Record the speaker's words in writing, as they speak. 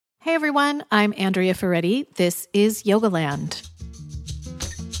Hey everyone, I'm Andrea Ferretti. This is Yoga Land.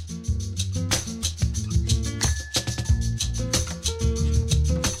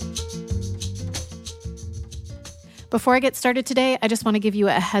 Before I get started today, I just want to give you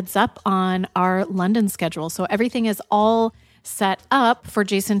a heads up on our London schedule. So everything is all set up for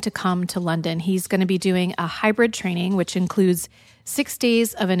Jason to come to London. He's going to be doing a hybrid training, which includes 6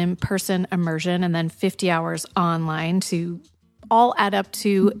 days of an in-person immersion and then 50 hours online to all add up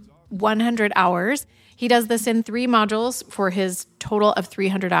to 100 hours. He does this in 3 modules for his total of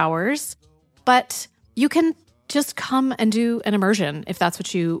 300 hours. But you can just come and do an immersion if that's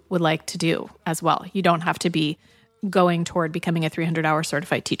what you would like to do as well. You don't have to be going toward becoming a 300-hour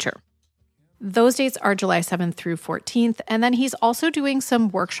certified teacher. Those dates are July 7th through 14th. And then he's also doing some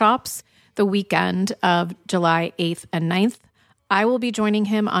workshops the weekend of July 8th and 9th. I will be joining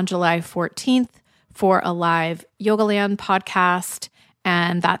him on July 14th for a live Yoga Land podcast.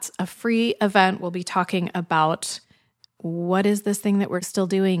 And that's a free event. We'll be talking about what is this thing that we're still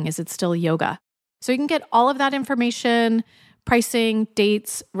doing? Is it still yoga? So you can get all of that information, pricing,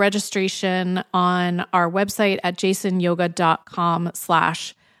 dates, registration on our website at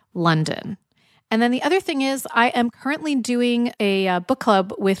jasonyoga.com/London. And then the other thing is I am currently doing a book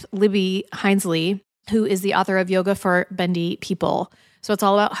club with Libby Hinesley, who is the author of Yoga for Bendy People. So it's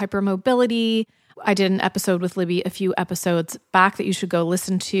all about hypermobility. I did an episode with Libby a few episodes back that you should go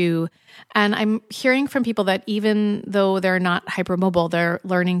listen to. And I'm hearing from people that even though they're not hypermobile, they're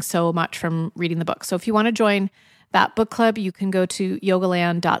learning so much from reading the book. So if you want to join that book club, you can go to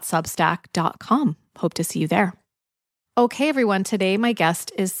yogaland.substack.com. Hope to see you there. Okay, everyone. Today, my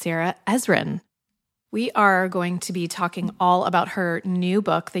guest is Sarah Ezrin. We are going to be talking all about her new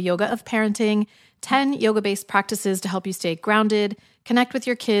book, The Yoga of Parenting, 10 yoga-based practices to help you stay grounded, connect with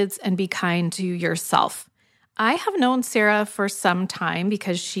your kids, and be kind to yourself. I have known Sarah for some time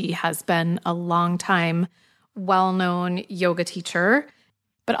because she has been a long time well-known yoga teacher,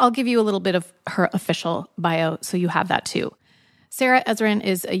 but I'll give you a little bit of her official bio so you have that too. Sarah Ezrin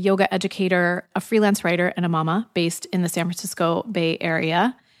is a yoga educator, a freelance writer, and a mama based in the San Francisco Bay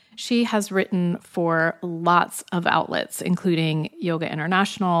Area. She has written for lots of outlets, including Yoga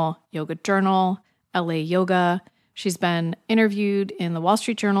International, Yoga Journal, LA Yoga. She's been interviewed in the Wall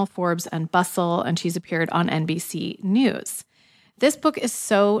Street Journal, Forbes, and Bustle, and she's appeared on NBC News. This book is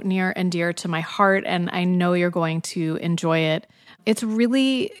so near and dear to my heart, and I know you're going to enjoy it. It's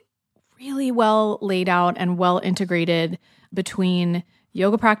really, really well laid out and well integrated between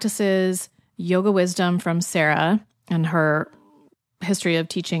yoga practices, yoga wisdom from Sarah and her history of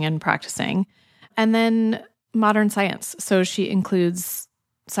teaching and practicing, and then modern science. So she includes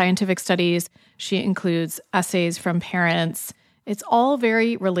scientific studies. She includes essays from parents. It's all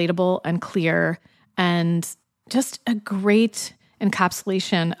very relatable and clear and just a great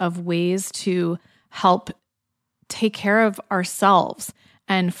encapsulation of ways to help take care of ourselves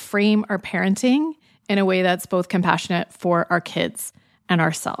and frame our parenting in a way that's both compassionate for our kids and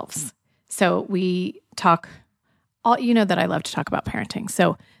ourselves. So we talk you know that I love to talk about parenting.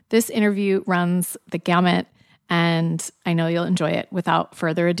 So this interview runs the gamut, and I know you'll enjoy it. Without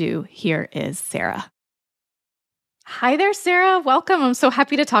further ado, here is Sarah. Hi there, Sarah. Welcome. I'm so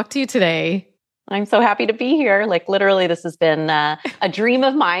happy to talk to you today. I'm so happy to be here. Like literally, this has been a dream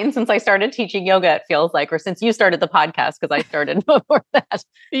of mine since I started teaching yoga, it feels like, or since you started the podcast, because I started before that.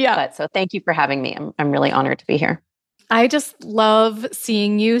 Yeah. But so thank you for having me. I'm really honored to be here. I just love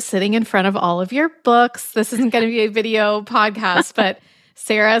seeing you sitting in front of all of your books. This isn't going to be a video podcast, but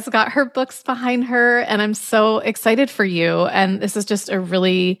Sarah's got her books behind her, and I'm so excited for you. And this is just a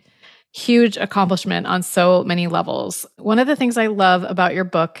really huge accomplishment on so many levels. One of the things I love about your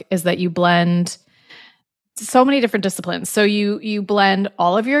book is that you blend so many different disciplines. So you blend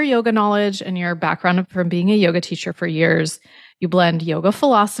all of your yoga knowledge and your background from being a yoga teacher for years. You blend yoga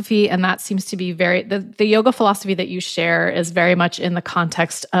philosophy, and that seems to be the yoga philosophy that you share is very much in the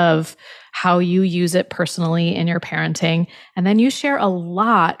context of how you use it personally in your parenting. And then you share a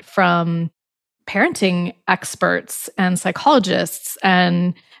lot from parenting experts and psychologists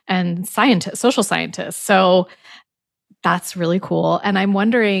and scientists, social scientists. So that's really cool. And I'm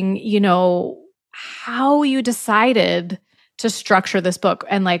wondering, how you decided to structure this book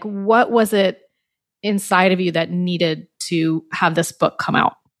and like, what was it inside of you that needed to have this book come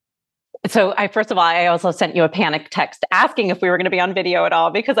out? So first of all, I also sent you a panic text asking if we were going to be on video at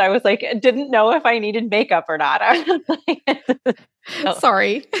all, because I was like, didn't know if I needed makeup or not. So,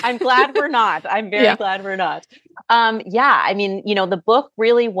 sorry. I'm glad we're not. I'm very glad we're not. I mean, the book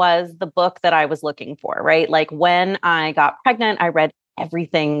really was the book that I was looking for, right? Like when I got pregnant, I read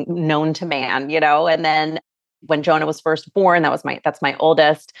everything known to man, and then when Jonah was first born. That's my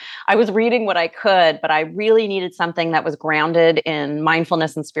oldest. I was reading what I could, but I really needed something that was grounded in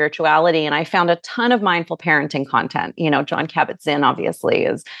mindfulness and spirituality. And I found a ton of mindful parenting content. Jon Kabat-Zinn obviously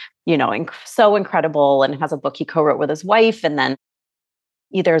is, so incredible and has a book he co-wrote with his wife. And then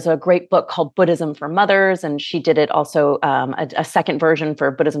there's a great book called Buddhism for Mothers, and she did it also, a second version for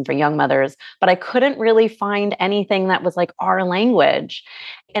Buddhism for Young Mothers. But I couldn't really find anything that was like our language.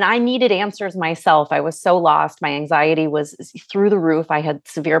 And I needed answers myself. I was so lost. My anxiety was through the roof. I had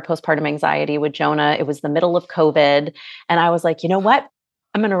severe postpartum anxiety with Jonah. It was the middle of COVID. And I was like, you know what?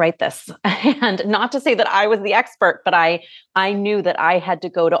 I'm going to write this. And not to say that I was the expert, but I knew that I had to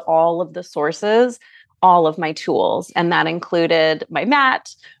go to all of the sources, all of my tools. And that included my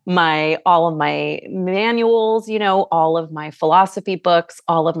mat, all of my manuals, all of my philosophy books,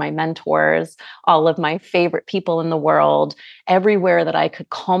 all of my mentors, all of my favorite people in the world, everywhere that I could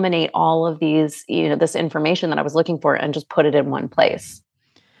culminate all of these, this information that I was looking for and just put it in one place.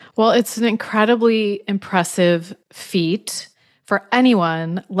 Well, it's an incredibly impressive feat for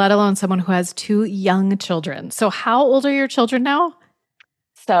anyone, let alone someone who has 2 young children. So how old are your children now?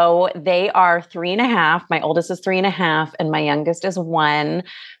 So they are 3.5. My oldest is 3.5 and my youngest is 1.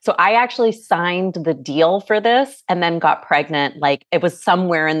 So I actually signed the deal for this and then got pregnant. Like it was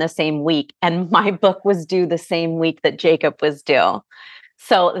somewhere in the same week. And my book was due the same week that Jacob was due.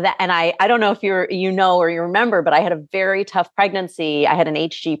 So that, and I don't know if or you remember, but I had a very tough pregnancy. I had an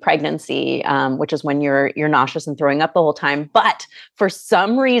HG pregnancy, which is when you're nauseous and throwing up the whole time. But for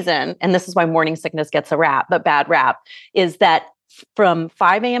some reason, and this is why morning sickness gets a bad rap, is that from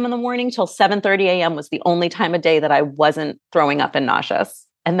 5 a.m. in the morning till 7:30 a.m. was the only time of day that I wasn't throwing up and nauseous.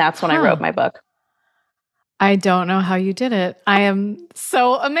 And that's when I wrote my book. I don't know how you did it. I am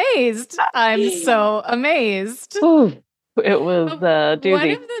so amazed. I'm so amazed. Ooh, it was a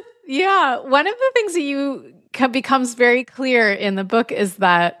doozy. One of the things that becomes very clear in the book is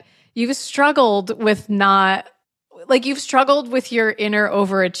that you've struggled with you've struggled with your inner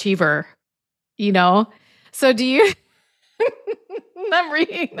overachiever, So do you... I'm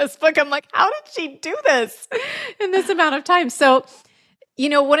reading this book. I'm like, how did she do this in this amount of time? So,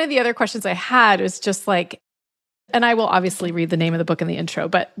 one of the other questions I had was just like, and I will obviously read the name of the book in the intro,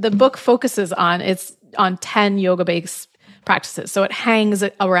 but the book focuses on 10 yoga-based practices. So it hangs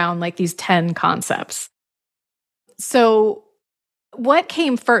around like these 10 concepts. So what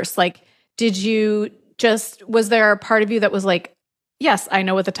came first? Like, was there a part of you that was like, yes, I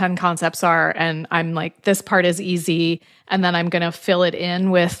know what the 10 concepts are. And I'm like, this part is easy. And then I'm going to fill it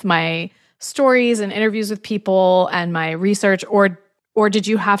in with my stories and interviews with people and my research. Or did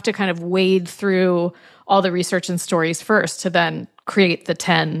you have to kind of wade through all the research and stories first to then create the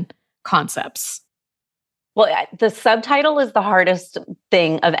 10 concepts? Well, the subtitle is the hardest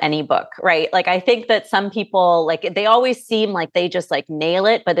thing of any book, right? Like, I think that some people, like, they always seem like they just like nail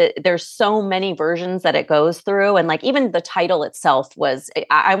it, but there's so many versions that it goes through. And like, even the title itself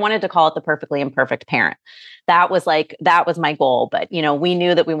I wanted to call it The Perfectly Imperfect Parent. That was my goal. But, we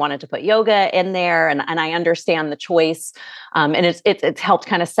knew that we wanted to put yoga in there, and I understand the choice. And it's helped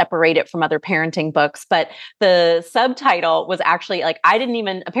kind of separate it from other parenting books. But the subtitle was actually like,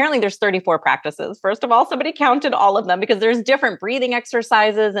 apparently there's 34 practices. First of all, somebody counted all of them because there's different breathing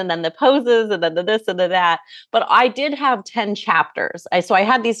exercises and then the poses and then the this and the that. But I did have 10 chapters. So I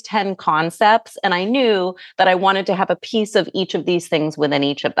had these 10 concepts, and I knew that I wanted to have a piece of each of these things within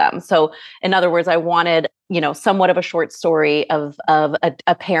each of them. So in other words, I wanted somewhat of a short story of a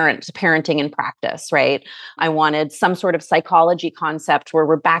parenting in practice, right? I wanted some sort of psychology concept where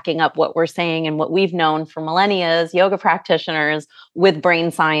we're backing up what we're saying and what we've known for millennia as yoga practitioners with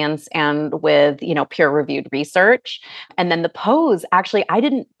brain science and with, peer-reviewed research. And then the pose, actually, I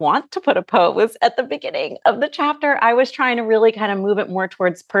didn't want to put a pose at the beginning of the chapter. I was trying to really kind of move it more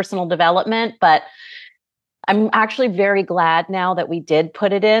towards personal development, but I'm actually very glad now that we did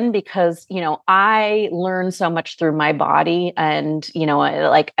put it in because, I learn so much through my body. And,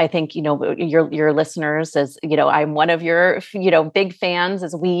 I think, your listeners, as, I'm one of your, big fans,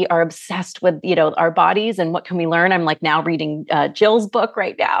 as we are obsessed with, our bodies and what can we learn. I'm like now reading Jill's book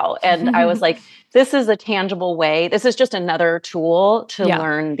right now. And I was like, this is a tangible way. This is just another tool to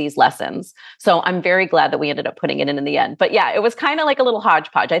learn these lessons. So I'm very glad that we ended up putting it in the end. But yeah, it was kind of like a little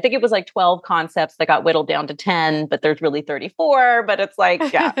hodgepodge. I think it was like 12 concepts that got whittled down to 10, but there's really 34, but it's like,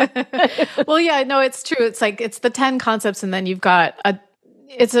 yeah. Well, yeah, no, it's true. It's like, it's the 10 concepts. And then you've got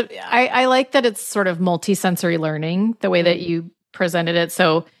I like that it's sort of multisensory learning, the way that you presented it.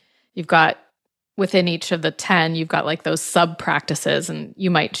 So you've got within each of the 10, you've got like those sub practices, and you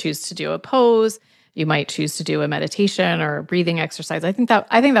might choose to do a pose. You might choose to do a meditation or a breathing exercise. I think that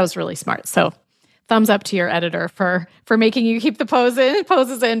was really smart. So thumbs up to your editor for making you keep the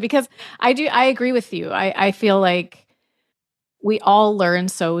poses in, because I agree with you. I feel like we all learn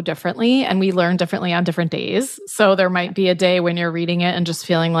so differently, and we learn differently on different days. So there might be a day when you're reading it and just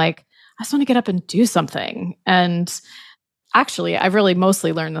feeling like, I just want to get up and do something. And actually, I've really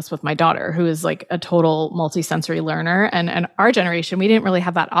mostly learned this with my daughter, who is like a total multisensory learner. And our generation, we didn't really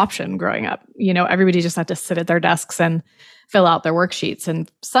have that option growing up. Everybody just had to sit at their desks and fill out their worksheets.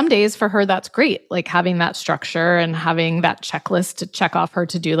 And some days for her, that's great, like having that structure and having that checklist to check off her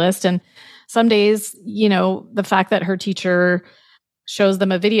to-do list. And some days, the fact that her teacher shows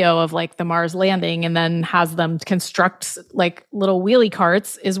them a video of like the Mars landing and then has them construct like little wheelie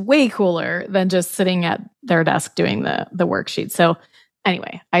carts is way cooler than just sitting at their desk doing the worksheet. So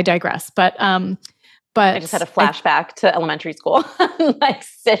anyway, I digress. But I just had a flashback to elementary school, like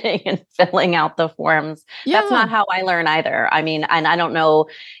sitting and filling out the forms. Yeah. That's not how I learn either. I mean, and I don't know,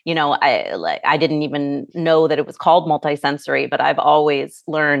 I didn't even know that it was called multisensory, but I've always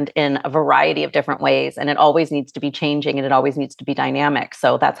learned in a variety of different ways, and it always needs to be changing and it always needs to be dynamic.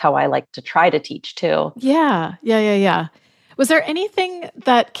 So that's how I like to try to teach too. Yeah. Was there anything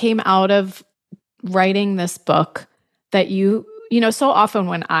that came out of writing this book that so often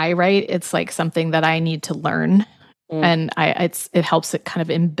when I write, it's like something that I need to learn, and it helps it kind of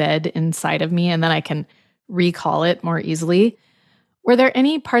embed inside of me, and then I can recall it more easily. Were there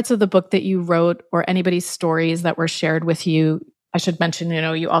any parts of the book that you wrote or anybody's stories that were shared with you? I should mention,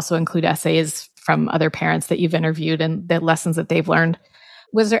 you also include essays from other parents that you've interviewed and the lessons that they've learned.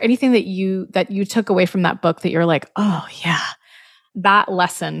 Was there anything that you took away from that book that you're like, oh yeah, that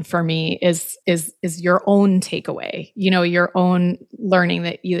lesson for me is your own takeaway, your own learning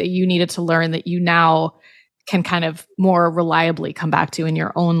that you needed to learn that you now can kind of more reliably come back to in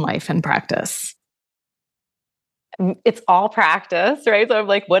your own life and practice? It's all practice, right? So I'm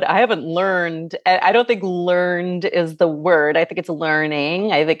like, what I haven't learned, I don't think learned is the word. I think it's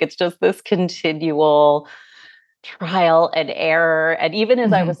learning. I think it's just this continual trial and error. And even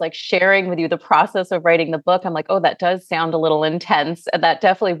as I was like sharing with you the process of writing the book, I'm like, oh, that does sound a little intense. And that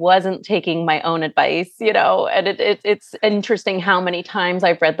definitely wasn't taking my own advice, and it's interesting how many times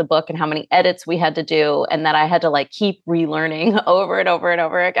I've read the book and how many edits we had to do, and that I had to like keep relearning over and over and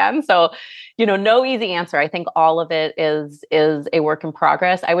over again. So, no easy answer. I think all of it is a work in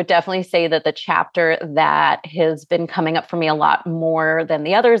progress. I would definitely say that the chapter that has been coming up for me a lot more than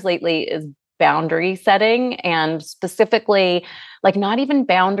the others lately is boundary setting, and specifically like not even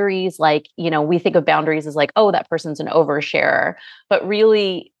boundaries like, we think of boundaries as like, oh, that person's an oversharer, but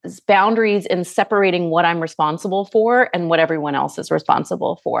really boundaries in separating what I'm responsible for and what everyone else is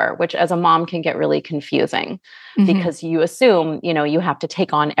responsible for, which as a mom can get really confusing because you assume, you have to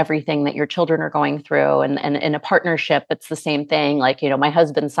take on everything that your children are going through. And in a partnership, it's the same thing. Like, my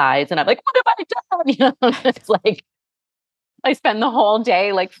husband sides and I'm like, what have I done? It's like, I spend the whole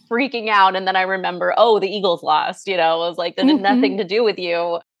day like freaking out. And then I remember, oh, the Eagles lost, it was like, that had nothing to do with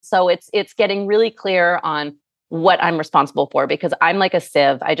you. So it's getting really clear on what I'm responsible for, because I'm like a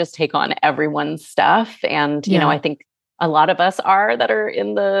sieve. I just take on everyone's stuff. And, I think a lot of us that are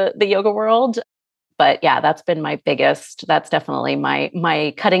in the yoga world. But yeah, that's been that's definitely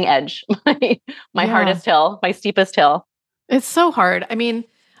my cutting edge, my hardest hill, my steepest hill. It's so hard. I mean,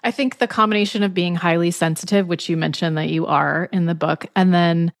 I think the combination of being highly sensitive, which you mentioned that you are in the book, and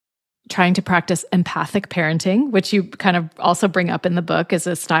then trying to practice empathic parenting, which you kind of also bring up in the book as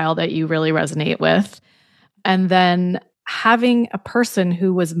a style that you really resonate with. And then having a person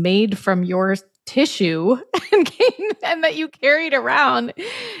who was made from your tissue and that you carried around,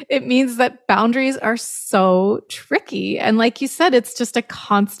 it means that boundaries are so tricky. And like you said, it's just a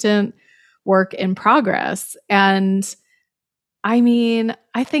constant work in progress. And I mean,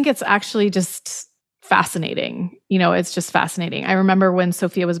 I think it's actually just fascinating. It's just fascinating. I remember when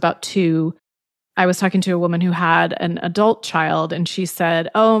Sophia was about 2, I was talking to a woman who had an adult child, and she said,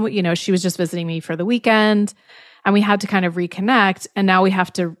 oh, she was just visiting me for the weekend and we had to kind of reconnect, and now we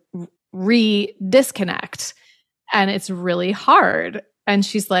have to disconnect. And it's really hard. And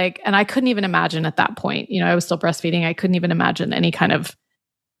she's like, and I couldn't even imagine at that point, I was still breastfeeding. I couldn't even imagine any kind of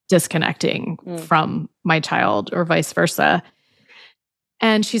disconnecting from my child or vice versa.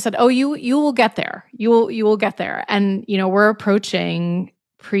 And she said, oh, you will get there. You will get there. And, we're approaching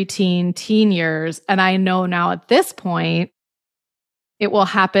preteen, teen years. And I know now at this point, it will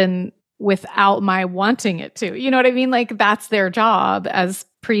happen without my wanting it to. You know what I mean? Like that's their job as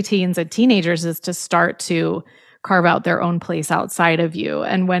preteens and teenagers, is to start to carve out their own place outside of you.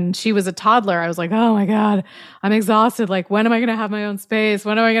 And when she was a toddler, I was like, oh my God, I'm exhausted. Like, when am I going to have my own space?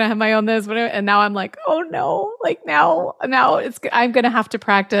 When am I going to have my own this? And now I'm like, oh no, like now I'm going to have to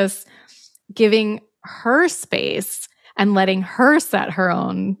practice giving her space and letting her set her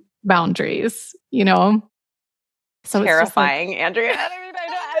own boundaries, you know? So Terrifying, it's just like, Andrea.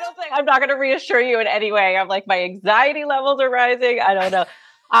 I don't think I'm not going to reassure you in any way. I'm like, my anxiety levels are rising. I don't know.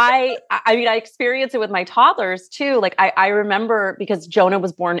 I mean, I experience it with my toddlers too. Like I remember because Jonah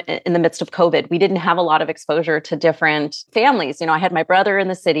was born in the midst of COVID. We didn't have a lot of exposure to different families. You know, I had my brother in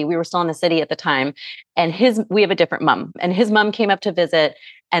the city. We were still in the city at the time, and we have a different mom, and his mom came up to visit.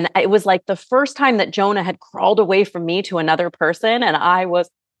 And it was like the first time that Jonah had crawled away from me to another person. And I was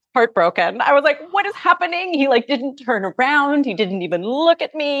heartbroken. I was like, what is happening? He like didn't turn around. He didn't even look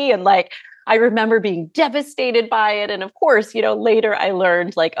at me. And like, I remember being devastated by it. And of course, you know, later I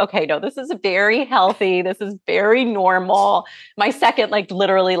learned like, okay, no, this is very healthy. This is very normal. My second, like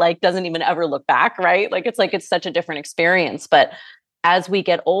literally like doesn't even ever look back, right? Like, it's such a different experience. But as we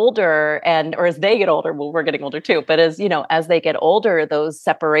get older or as they get older, well, we're getting older too, but as, you know, as they get older, those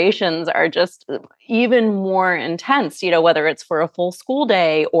separations are just even more intense, you know, whether it's for a full school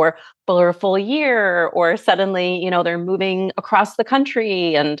day or for a full year, or suddenly, you know, they're moving across the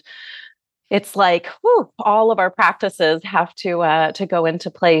country. And it's like, whew, all of our practices have to go into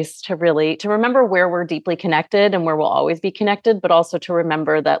place to remember where we're deeply connected and where we'll always be connected, but also to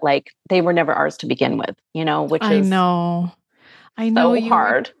remember that like they were never ours to begin with, you know, which I is know. so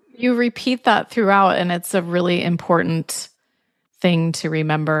hard. You repeat that throughout, and it's a really important thing to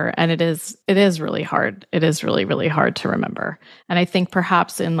remember. And it is really hard. It is really, really hard to remember. And I think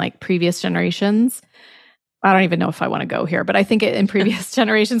perhaps in like previous generations, I don't even know if I want to go here, but I think in previous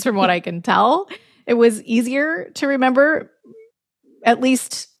generations, from what I can tell, it was easier to remember, at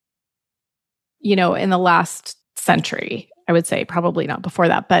least, you know, in the last century, I would say, probably not before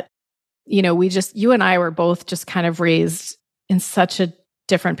that. But, you know, you and I were both just kind of raised in such a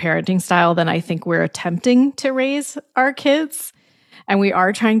different parenting style than I think we're attempting to raise our kids. And we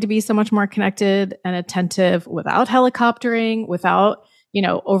are trying to be so much more connected and attentive without helicoptering, without, you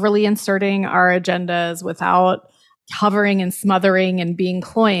know, overly inserting our agendas, without hovering and smothering and being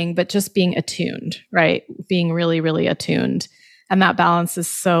cloying, but just being attuned, right? Being really, really attuned. And that balance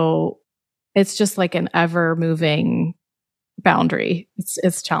is it's just like an ever moving boundary.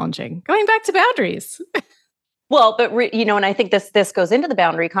 It's challenging. Going back to boundaries. Well, but you know, and I think this goes into the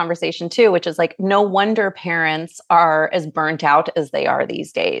boundary conversation too, which is like, no wonder parents are as burnt out as they are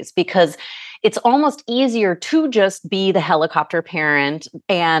these days, because it's almost easier to just be the helicopter parent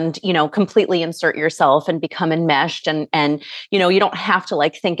and, you know, completely insert yourself and become enmeshed, and you know, you don't have to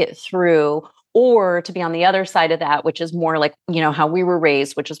like think it through. Or to be on the other side of that, which is more like, you know, how we were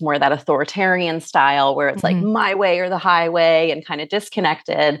raised, which is more that authoritarian style where it's like my way or the highway and kind of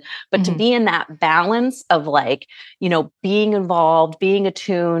disconnected. But to be in that balance of like, you know, being involved, being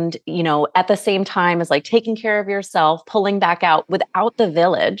attuned, you know, at the same time as like taking care of yourself, pulling back out without the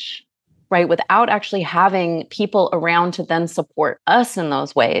village, right? Without actually having people around to then support us in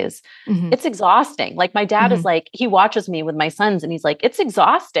those ways. It's exhausting. Like my dad is like, he watches me with my sons and he's like, it's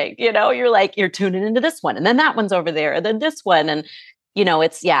exhausting. You know, you're like, you're tuning into this one and then that one's over there and then this one. And, you know,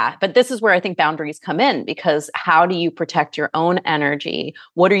 but this is where I think boundaries come in, because how do you protect your own energy?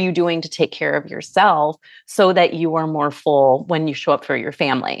 What are you doing to take care of yourself so that you are more full when you show up for your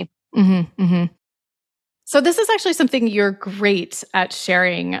family? So this is actually something you're great at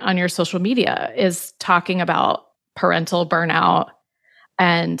sharing on your social media, is talking about parental burnout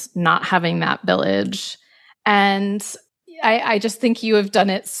and not having that village. And I just think you have done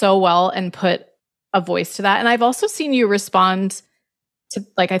it so well and put a voice to that. And I've also seen you respond to,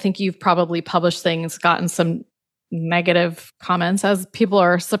 like, I think you've probably published things, gotten some negative comments, as people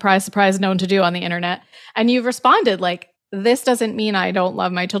are surprise, known to do on the internet. And you've responded like, this doesn't mean I don't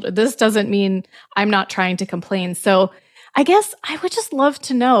love my children. This doesn't mean I'm not trying to complain. So I guess I would just love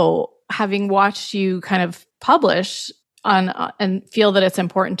to know, having watched you kind of publish on and feel that it's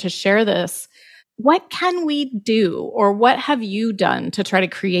important to share this, what can we do, or what have you done to try to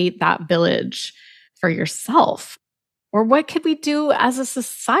create that village for yourself? Or what could we do as a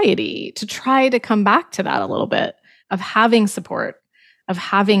society to try to come back to that a little bit, of having support, of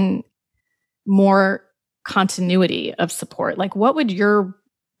having more continuity of support? Like, what would your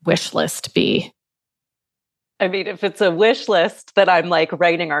wish list be? I mean, if it's a wish list, that I'm like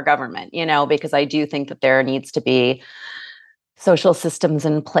writing our government, you know, because I do think that there needs to be social systems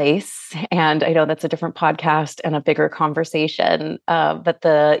in place. And I know that's a different podcast and a bigger conversation. But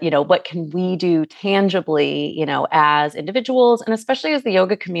you know, what can we do tangibly, you know, as individuals and especially as the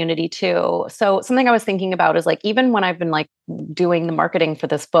yoga community too? So something I was thinking about is like, even when I've been like doing the marketing for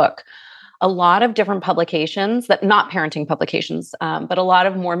this book, a lot of different publications that not parenting publications, but a lot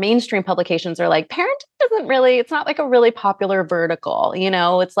of more mainstream publications are like, parenting doesn't really, it's not like a really popular vertical,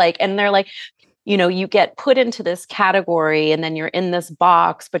 it's like, and they're like, you get put into this category and then you're in this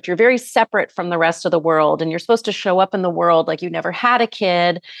box, but you're very separate from the rest of the world. And you're supposed to show up in the world like you never had a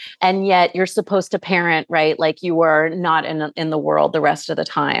kid. And yet you're supposed to parent, right? Like you are not in the world the rest of the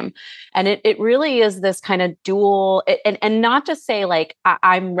time. And it really is this kind of dual, and not to say like,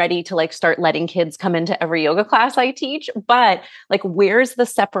 I'm ready to like start letting kids come into every yoga class I teach, but like, where's the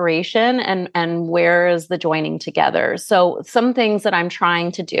separation and where is the joining together? So some things that I'm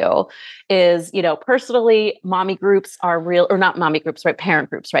trying to do is, personally, mommy groups are real, or not mommy groups, right? Parent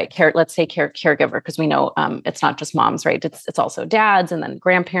groups, right? Let's say caregiver, because we know it's not just moms, right? It's also dads and then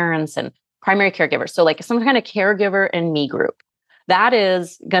grandparents and primary caregivers. So like some kind of caregiver and me group. That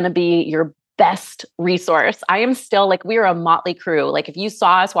is going to be your best resource. I am still like, we are a motley crew. Like if you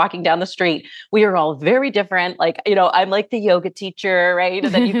saw us walking down the street, we are all very different. Like, I'm like the yoga teacher, right?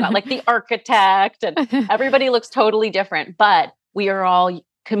 And then you've got like the architect and everybody looks totally different, but we are all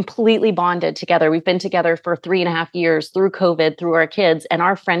completely bonded together. We've been together for 3.5 years through COVID, through our kids, and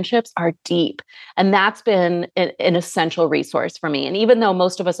our friendships are deep. And that's been an essential resource for me. And even though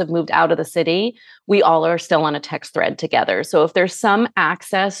most of us have moved out of the city, we all are still on a text thread together. So if there's some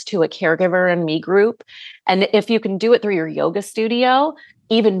access to a caregiver and me group, and if you can do it through your yoga studio,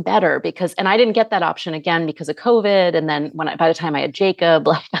 even better, because, and I didn't get that option again because of COVID. And then by the time I had Jacob,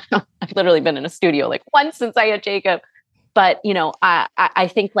 like I've literally been in a studio like once since I had Jacob. But, I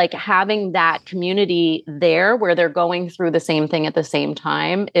think like having that community there where they're going through the same thing at the same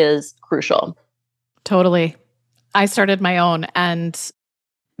time is crucial. Totally. I started my own and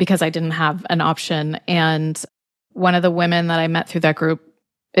because I didn't have an option. And one of the women that I met through that group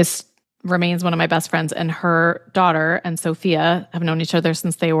remains one of my best friends, and her daughter and Sophia have known each other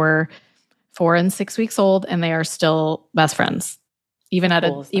since they were 4 and 6 weeks old, and they are still best friends, even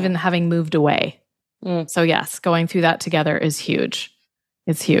even having moved away. So yes, going through that together is huge.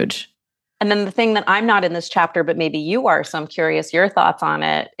 It's huge. And then the thing that I'm not in this chapter, but maybe you are, so I'm curious your thoughts on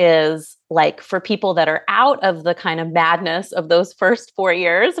it, is like for people that are out of the kind of madness of those first 4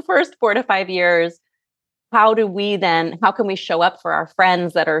 to 5 years, how can we show up for our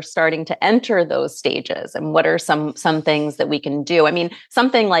friends that are starting to enter those stages? And what are some things that we can do? I mean,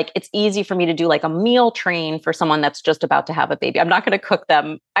 something like it's easy for me to do like a meal train for someone that's just about to have a baby. I'm not going to cook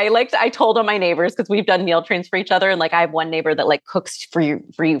them. I told on my neighbors because we've done meal trains for each other. And like, I have one neighbor that like cooks for you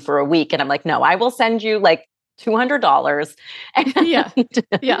for a week. And I'm like, no, I will send you like $200.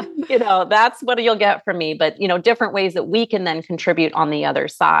 And, that's what you'll get from me. But, different ways that we can then contribute on the other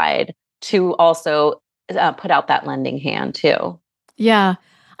side to also put out that lending hand too. Yeah.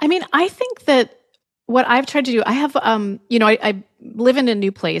 I mean, I think that what I've tried to do, I have, I live in a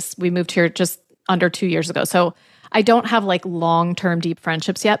new place. We moved here just under 2 years ago. So I don't have like long-term deep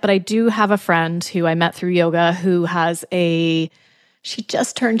friendships yet, but I do have a friend who I met through yoga who has she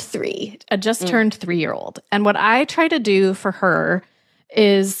just turned 3, turned 3-year-old. And what I try to do for her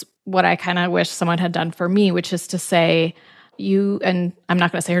is what I kind of wish someone had done for me, which is to say, and I'm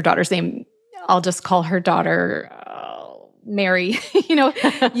not going to say her daughter's name, I'll just call her daughter Mary.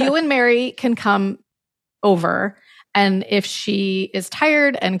 You and Mary can come over. And if she is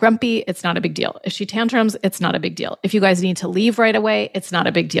tired and grumpy, it's not a big deal. If she tantrums, it's not a big deal. If you guys need to leave right away, it's not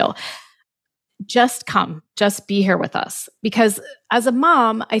a big deal. Just come, just be here with us. Because as a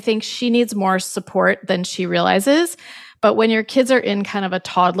mom, I think she needs more support than she realizes. But when your kids are in kind of a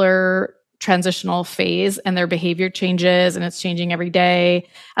toddler transitional phase and their behavior changes and it's changing every day,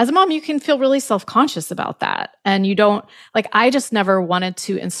 as a mom, you can feel really self-conscious about that. And you don't, like, I just never wanted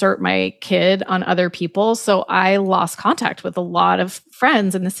to insert my kid on other people. So I lost contact with a lot of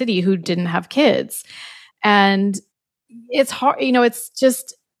friends in the city who didn't have kids. And it's hard, it's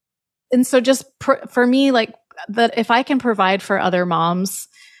just, and so just for me, like that, if I can provide for other moms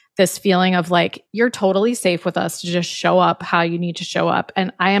this feeling of like, you're totally safe with us to just show up how you need to show up.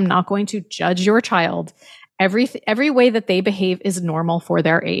 And I am not going to judge your child. Every way that they behave is normal for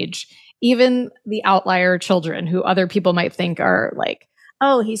their age. Even the outlier children who other people might think are like,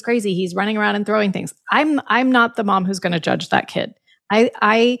 oh, he's crazy, he's running around and throwing things. I'm not the mom who's going to judge that kid.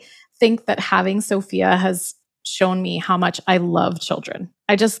 I think that having Sophia has shown me how much I love children.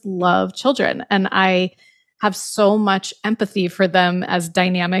 I just love children. And I have so much empathy for them as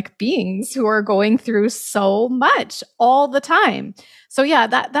dynamic beings who are going through so much all the time. So yeah,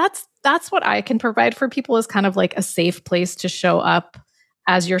 that's what I can provide for people, is kind of like a safe place to show up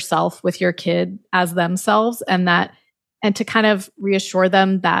as yourself with your kid as themselves, and to kind of reassure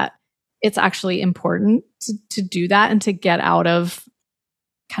them that it's actually important to do that and to get out of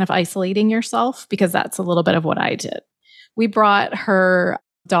kind of isolating yourself, because that's a little bit of what I did. We brought her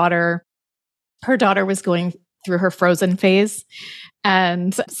daughter was going through her Frozen phase.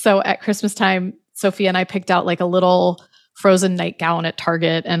 And so at Christmas time, Sophia and I picked out like a little Frozen nightgown at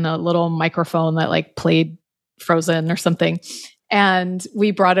Target and a little microphone that like played Frozen or something. And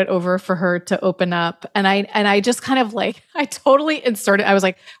we brought it over for her to open up. And I just kind of like, I totally inserted, I was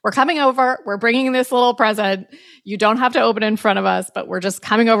like, we're coming over, we're bringing this little present. You don't have to open it in front of us, but we're just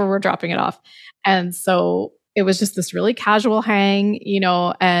coming over, we're dropping it off. And so it was just this really casual hang,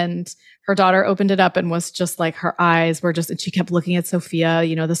 and her daughter opened it up and was just like, her eyes were just, and she kept looking at Sophia,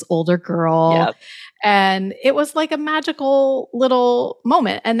 this older girl. Yep. And it was like a magical little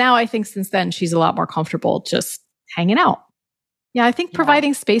moment. And now I think since then, she's a lot more comfortable just hanging out. Yeah, I think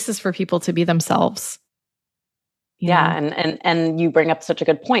providing spaces for people to be themselves. Yeah. And you bring up such a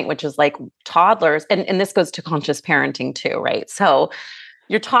good point, which is like toddlers, and this goes to conscious parenting too, right? So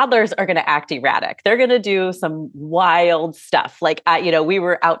your toddlers are going to act erratic. They're going to do some wild stuff. Like, we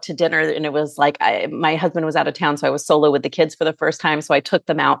were out to dinner and it was like, my husband was out of town. So I was solo with the kids for the first time. So I took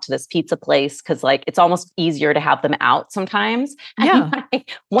them out to this pizza place because like, it's almost easier to have them out sometimes. Yeah. And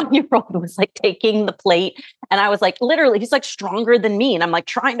my 1-year-old was like taking the plate. And I was like, literally, he's like stronger than me. And I'm like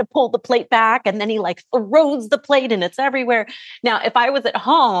trying to pull the plate back. And then he like throws the plate and it's everywhere. Now, if I was at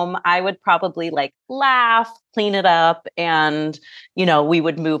home, I would probably like laugh, clean it up, and, we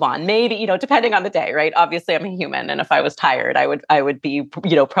would move on. Maybe, depending on the day, right? Obviously I'm a human. And if I was tired, I would be,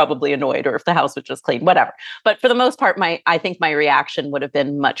 probably annoyed, or if the house was just clean, whatever. But for the most part, I think my reaction would have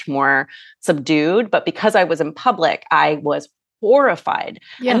been much more subdued. But because I was in public, I was horrified.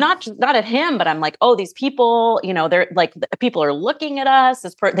 Yeah. And not at him, but I'm like, oh, these people, they're like, people are looking at us.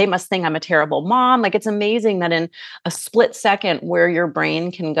 They must think I'm a terrible mom. Like, it's amazing that in a split second where your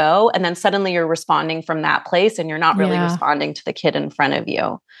brain can go, and then suddenly you're responding from that place and you're not really responding to the kid in front of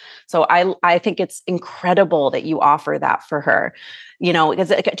you. So I think it's incredible that you offer that for her.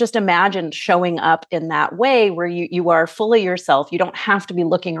 Because just imagine showing up in that way where you are fully yourself. You don't have to be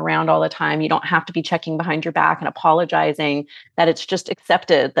looking around all the time. You don't have to be checking behind your back and apologizing, that it's just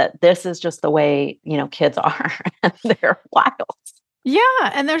accepted that this is just the way, kids are. And they're wild. Yeah.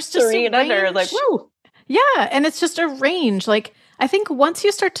 And there's just 3 and under, like, woo. Yeah. And it's just a range. Like, I think once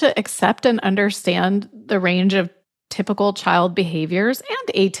you start to accept and understand the range of typical child behaviors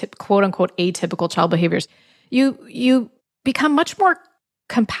and quote unquote atypical child behaviors, you become much more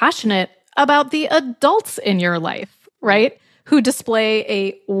compassionate about the adults in your life, right? Who display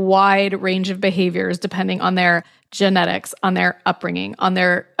a wide range of behaviors depending on their genetics, on their upbringing, on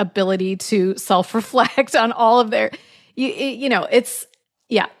their ability to self-reflect, on all of their,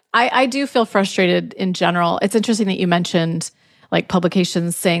 I do feel frustrated in general. It's interesting that you mentioned like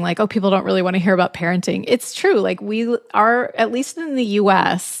publications saying like, oh, people don't really want to hear about parenting. It's true. Like, we are, at least in the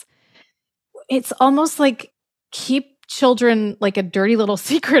US, it's almost like keep children like a dirty little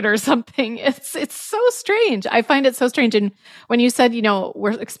secret or something. It's so strange. I find it so strange. And when you said,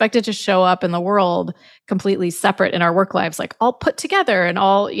 we're expected to show up in the world completely separate in our work lives, like all put together and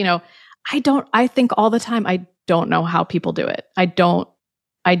all, I think all the time, I don't know how people do it.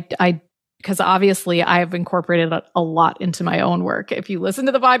 Because obviously I've incorporated a lot into my own work. If you listen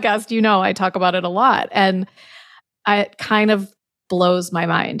to the podcast, I talk about it a lot. And it kind of blows my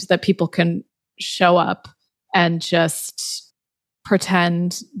mind that people can show up and just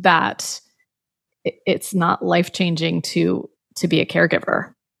pretend that it's not life-changing to be a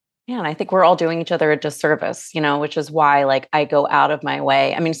caregiver. Yeah. And I think we're all doing each other a disservice, which is why like I go out of my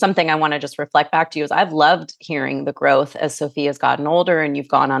way. I mean, something I want to just reflect back to you is I've loved hearing the growth as Sophia's gotten older and you've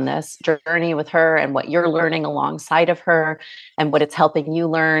gone on this journey with her and what you're learning alongside of her and what it's helping you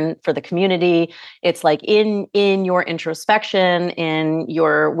learn for the community. It's like in your introspection, in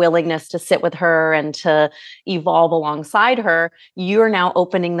your willingness to sit with her and to evolve alongside her, you're now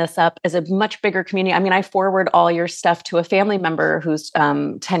opening this up as a much bigger community. I mean, I forward all your stuff to a family member who's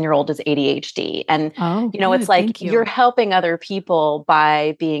 10-year-old is ADHD. And, it's like you're helping other people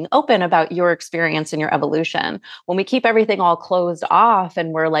by being open about your experience and your evolution. When we keep everything all closed off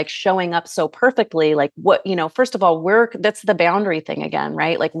and we're like showing up so perfectly, like what, first of all, that's the boundary thing again,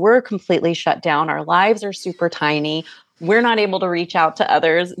 right? Like we're completely shut down. Our lives are super tiny. We're not able to reach out to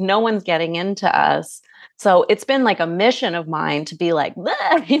others. No one's getting into us. So it's been like a mission of mine to be like,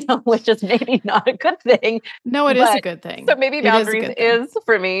 which is maybe not a good thing. No, it is a good thing. So maybe boundaries is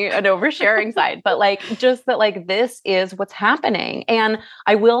for me an oversharing side, but like just that, like, this is what's happening. And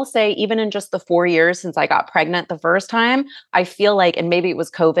I will say, even in just the 4 years since I got pregnant the first time, I feel like, and maybe it was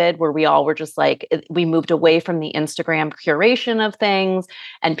COVID where we all were just like, we moved away from the Instagram curation of things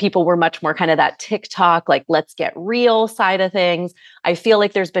and people were much more kind of that TikTok, like, let's get real side of things. I feel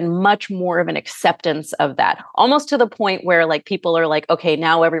like there's been much more of an acceptance of that, almost to the point where like people are like, okay,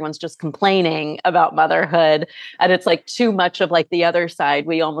 now everyone's just complaining about motherhood. And it's like too much of like the other side.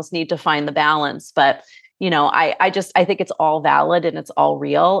 We almost need to find the balance. But I think it's all valid and it's all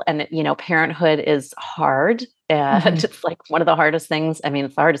real. And, parenthood is hard. And it's like one of the hardest things. I mean,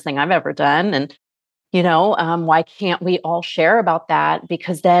 it's the hardest thing I've ever done. And, why can't we all share about that?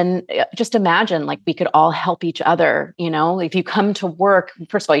 Because then just imagine like we could all help each other. If you come to work,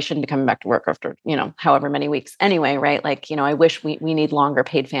 first of all, you shouldn't be coming back to work after, however many weeks anyway, right? Like, I wish we need longer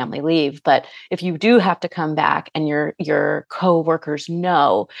paid family leave. But if you do have to come back and your coworkers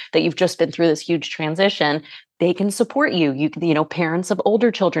know that you've just been through this huge transition, they can support you. Parents of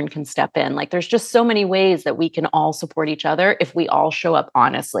older children can step in. Like there's just so many ways that we can all support each other if we all show up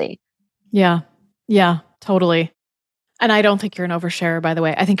honestly. Yeah. Yeah, totally. And I don't think you're an oversharer, by the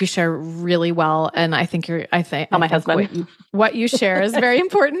way. I think you share really well. And I think my husband. What you share is very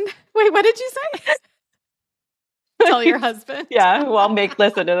important. Wait, what did you say? Tell your husband. Yeah. Well, make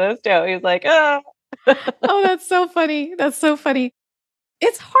listen to this too. He's like, oh. Oh, that's so funny. That's so funny.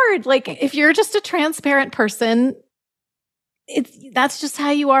 It's hard. Like if you're just a transparent person, that's just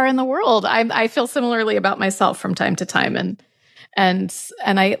how you are in the world. I feel similarly about myself from time to time. And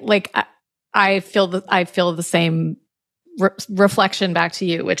I feel the same reflection back to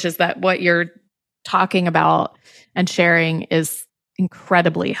you, which is that what you're talking about and sharing is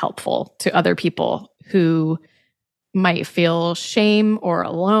incredibly helpful to other people who might feel shame or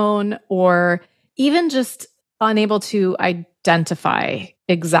alone or even just unable to identify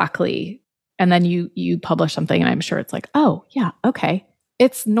exactly. And then you publish something and I'm sure it's like, oh yeah, okay.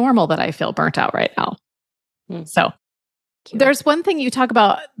 It's normal that I feel burnt out right now. So there's one thing you talk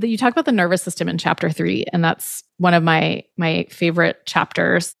about the nervous system in chapter 3, and that's one of my favorite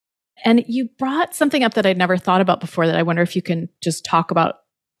chapters. And you brought something up that I'd never thought about before that I wonder if you can just talk about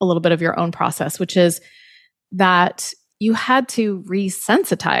a little bit of your own process, which is that you had to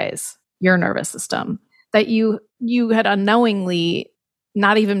resensitize your nervous system, that you had unknowingly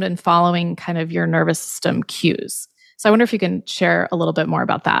not even been following kind of your nervous system cues. So I wonder if you can share a little bit more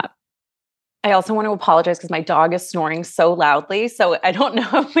about that. I also want to apologize because my dog is snoring so loudly. So I don't know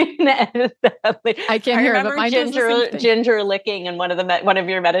if we can edit that. I can't hear it, but mine Ginger licking in one of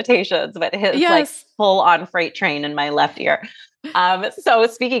your meditations, but his like full on freight train in my left ear. So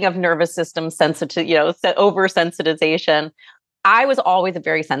speaking of nervous system sensitive, oversensitization, I was always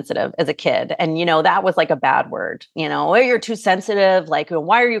very sensitive as a kid. And, that was like a bad word, oh, you're too sensitive. Like,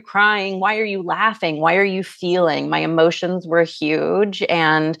 why are you crying? Why are you laughing? Why are you feeling? My emotions were huge.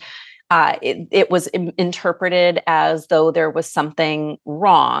 And it was interpreted as though there was something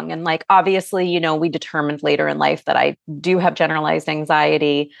wrong. And like, obviously, we determined later in life that I do have generalized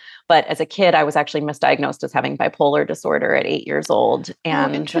anxiety. But as a kid, I was actually misdiagnosed as having bipolar disorder at 8 years old.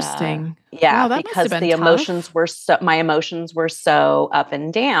 And interesting. Yeah, wow, because the emotions were my emotions were so up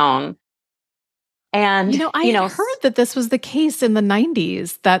and down. And I heard that this was the case in the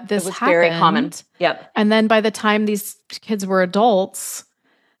 90s, that this was happened. Very common. Yep. And then by the time these kids were adults,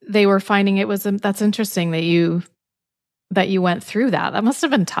 they were finding it was, that's interesting that you went through that. That must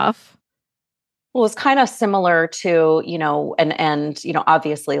have been tough. Well, it's kind of similar to,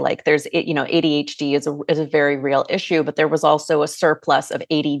 obviously like there's, ADHD is a very real issue, but there was also a surplus of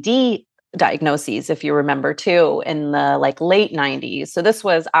ADD diagnoses, if you remember too, in the like late 90s. So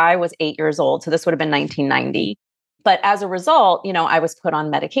I was 8 years old. So this would have been 1990. But as a result, I was put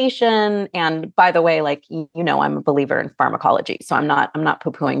on medication. And by the way, like, I'm a believer in pharmacology. So I'm not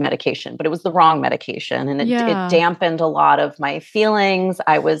poo-pooing medication, but it was the wrong medication. And it dampened a lot of my feelings.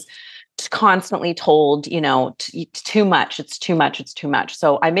 I was constantly told, too much, it's too much, it's too much.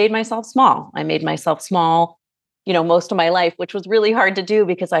 So I made myself small. Most of my life, which was really hard to do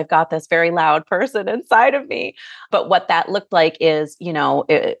because I've got this very loud person inside of me. But what that looked like is,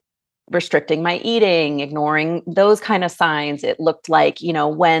 restricting my eating, ignoring those kind of signs. It looked like,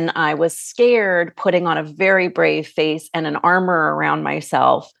 when I was scared, putting on a very brave face and an armor around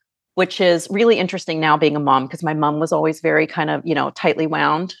myself, which is really interesting now being a mom, because my mom was always very kind of, tightly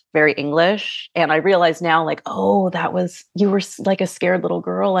wound, very English. And I realize now like, oh, you were like a scared little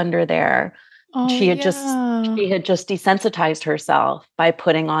girl under there. Oh, she had just desensitized herself by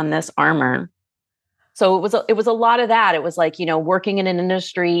putting on this armor. So it was a lot of that. It was like, working in an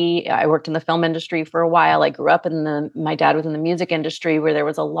industry. I worked in the film industry for a while. I grew up my dad was in the music industry where there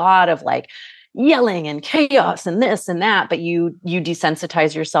was a lot of like yelling and chaos and this and that, but you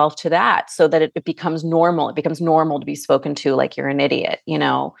desensitize yourself to that so that it becomes normal. It becomes normal to be spoken to like you're an idiot,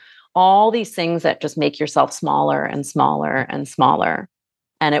 all these things that just make yourself smaller and smaller and smaller.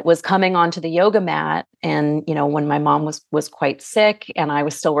 And it was coming onto the yoga mat. And, when my mom was quite sick and I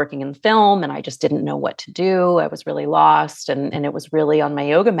was still working in film and I just didn't know what to do, I was really lost. And it was really on my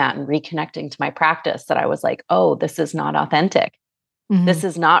yoga mat and reconnecting to my practice that I was like, oh, this is not authentic. This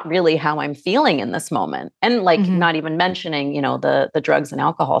is not really how I'm feeling in this moment. And like, not even mentioning, the drugs and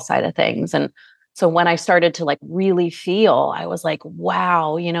alcohol side of things. And so when I started to like really feel, I was like,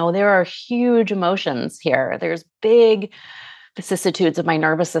 wow, there are huge emotions here. There's big vicissitudes of my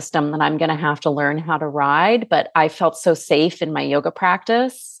nervous system that I'm going to have to learn how to ride. But I felt so safe in my yoga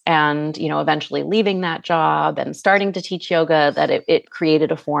practice and, eventually leaving that job and starting to teach yoga that it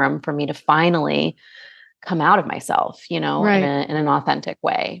created a forum for me to finally come out of myself, Right. in an authentic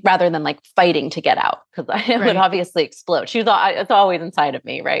way, rather than like fighting to get out, because I would obviously explode. It's always inside of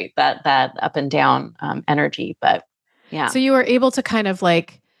me, right? That up and down energy. But yeah. So you were able to kind of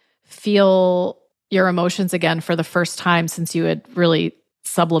like feel your emotions again for the first time since you had really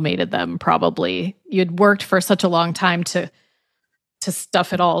sublimated them, probably. You'd worked for such a long time to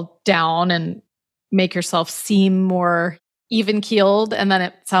stuff it all down and make yourself seem more even keeled. And then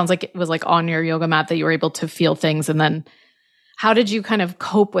it sounds like it was like on your yoga mat that you were able to feel things. And then how did you kind of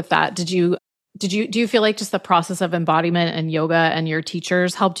cope with that? Do you feel like just the process of embodiment and yoga and your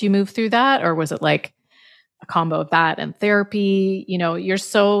teachers helped you move through that? Or was it like a combo of that and therapy? You're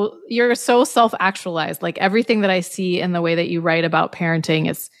so self-actualized. Like everything that I see in the way that you write about parenting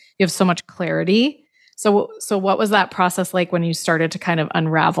is you have so much clarity. So what was that process like when you started to kind of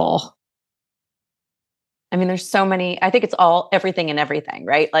unravel? I mean, there's so many, I think it's all everything and everything,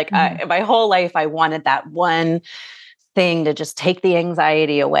 right? Like my whole life, I wanted that one thing to just take the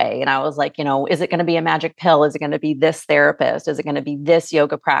anxiety away. And I was like, is it going to be a magic pill? Is it going to be this therapist? Is it going to be this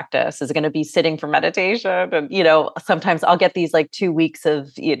yoga practice? Is it going to be sitting for meditation? And, sometimes I'll get these like 2 weeks of,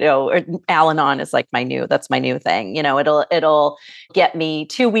 or Al-Anon is like that's my new thing. It'll get me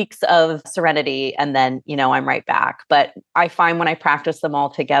 2 weeks of serenity and then, I'm right back. But I find when I practice them all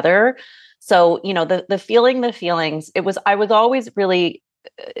together, so, the feelings, I was always really,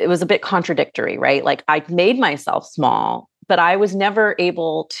 it was a bit contradictory, right? Like I made myself small, but I was never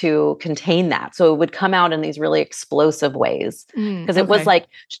able to contain that. So it would come out in these really explosive ways because it was like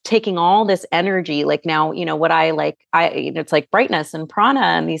taking all this energy, like now, what it's like brightness and prana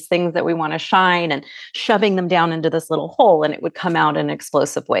and these things that we want to shine and shoving them down into this little hole and it would come out in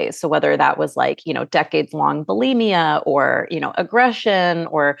explosive ways. So whether that was like, decades long bulimia or, aggression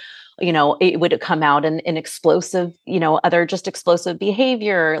or, it would come out in explosive, other just explosive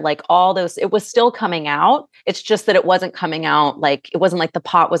behavior, like all those, it was still coming out. It's just that it wasn't coming out it wasn't like the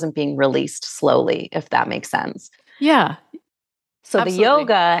pot wasn't being released slowly, if that makes sense. Yeah. So Absolutely. The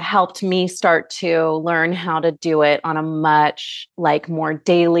yoga helped me start to learn how to do it on a much more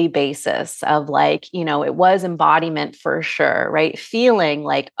daily basis of it was embodiment for sure, right? Feeling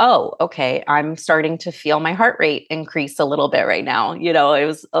like, oh, okay, I'm starting to feel my heart rate increase a little bit right now. It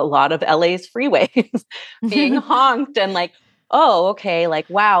was a lot of LA's freeways being honked and oh, okay,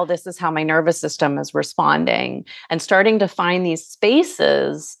 wow, this is how my nervous system is responding. And starting to find these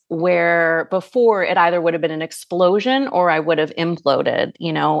spaces where before it either would have been an explosion or I would have imploded,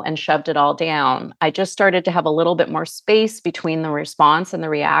 and shoved it all down. I just started to have a little bit more space between the response and the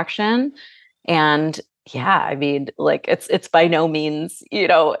reaction. And yeah, I mean, it's by no means,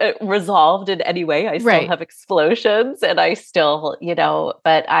 resolved in any way. I still have explosions and I still,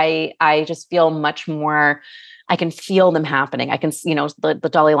 but I just feel much more, I can feel them happening. I can, the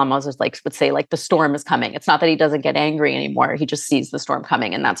Dalai Lama would say the storm is coming. It's not that he doesn't get angry anymore. He just sees the storm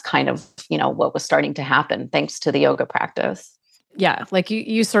coming. And that's kind of, what was starting to happen thanks to the yoga practice. Yeah. Like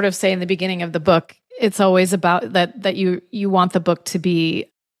you sort of say in the beginning of the book, it's always about that you want the book to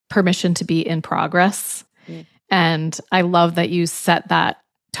be permission to be in progress. Mm. And I love that you set that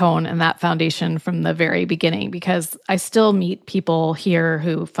tone and that foundation from the very beginning, because I still meet people here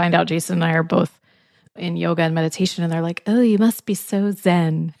who find out Jason and I are both in yoga and meditation and they're like, oh, you must be so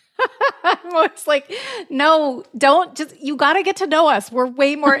zen. I'm always like, no, don't you got to get to know us. We're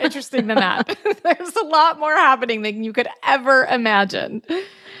way more interesting than that. There's a lot more happening than you could ever imagine.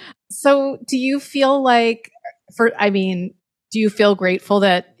 So do you feel do you feel grateful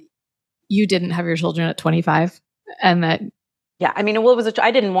that you didn't have your children at 25 and that? Yeah. I mean,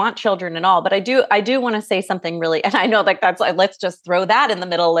 I didn't want children at all, but I do want to say something really, and I know that's let's just throw that in the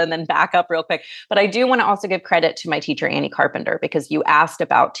middle and then back up real quick. But I do want to also give credit to my teacher, Annie Carpenter, because you asked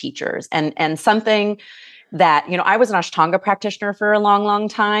about teachers and something that, I was an Ashtanga practitioner for a long, long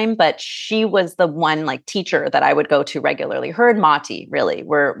time, but she was the one teacher that I would go to regularly. Her and Mati really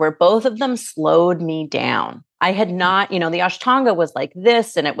were both of them slowed me down. I had not, the Ashtanga was like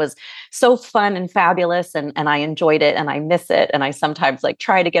this, and it was so fun and fabulous, and I enjoyed it, and I miss it, and I sometimes like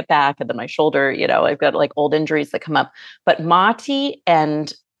try to get back, and then my shoulder, I've got like old injuries that come up. But Mati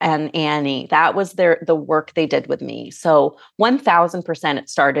and Annie, that was the work they did with me. So 1000% it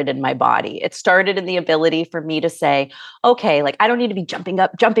started in my body. It started in the ability for me to say, okay, like I don't need to be jumping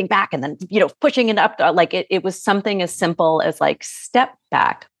up, jumping back, and then, pushing it up. Like it was something as simple as like step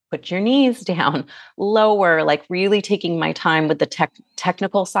back, put your knees down, lower, like really taking my time with the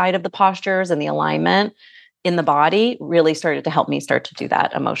technical side of the postures and the alignment in the body really started to help me start to do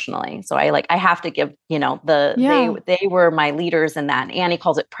that emotionally. So I have to give, they were my leaders in that. And Annie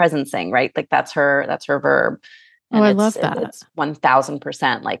calls it presencing, right? Like that's her verb. And I love that. It's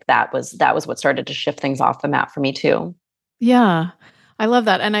 1000%. Like that was what started to shift things off the map for me too. Yeah. I love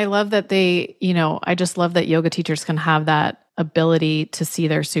that. And I love that I just love that yoga teachers can have that ability to see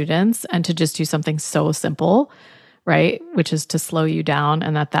their students and to just do something so simple, right? Which is to slow you down,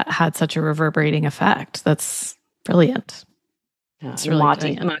 and that had such a reverberating effect. That's brilliant. Yeah, it's really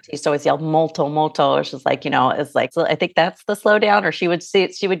Mati used to always yell molto, molto. It's just like, it's like, so I think that's the slow down. Or she would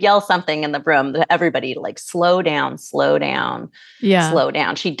yell something in the room to everybody, like slow down, slow down, slow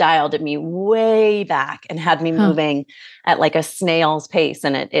down. She dialed at me way back and had me moving at like a snail's pace.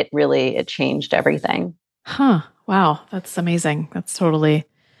 And it really changed everything. Huh. Wow. That's amazing. That's totally,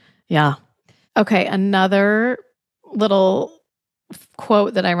 yeah. Okay. Another little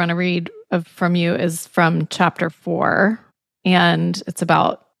quote that I want to read from you is from chapter 4. And it's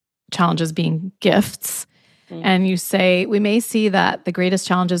about challenges being gifts. Mm-hmm. And you say, we may see that the greatest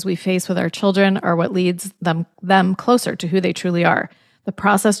challenges we face with our children are what leads them closer to who they truly are. The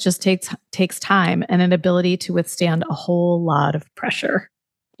process just takes time and an ability to withstand a whole lot of pressure.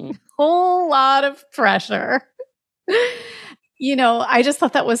 Whole lot of pressure. I just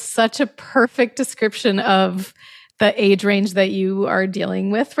thought that was such a perfect description of the age range that you are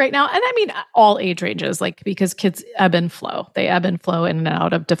dealing with right now. And I mean, all age ranges, like, because kids ebb and flow. They ebb and flow in and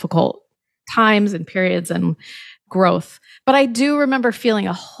out of difficult times and periods and growth. But I do remember feeling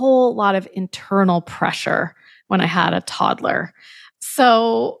a whole lot of internal pressure when I had a toddler.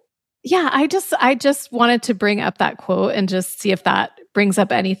 So yeah, I just wanted to bring up that quote and just see if that brings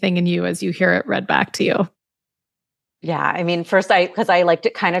up anything in you as you hear it read back to you. Yeah. I mean, first because I liked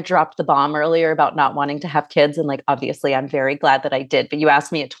it, kind of dropped the bomb earlier about not wanting to have kids. And like, obviously I'm very glad that I did, but you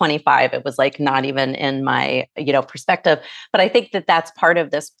asked me at 25, it was like not even in my, perspective. But I think that that's part of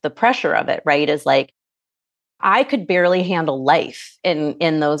the pressure of it, right? Is like, I could barely handle life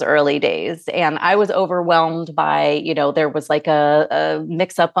in those early days. And I was overwhelmed by, there was like a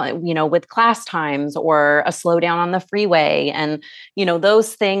mix up, with class times or a slowdown on the freeway. And,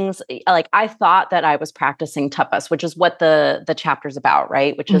 those things, like I thought that I was practicing tapas, which is what the chapter's about,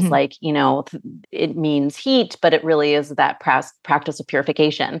 right? Which is like, it means heat, but it really is that practice of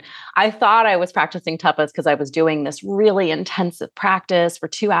purification. I thought I was practicing tapas because I was doing this really intensive practice for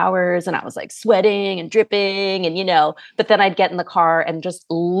 2 hours and I was like sweating and dripping. And, but then I'd get in the car and just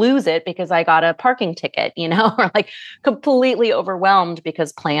lose it because I got a parking ticket, or like completely overwhelmed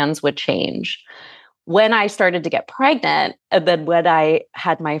because plans would change. When I started to get pregnant, and then when I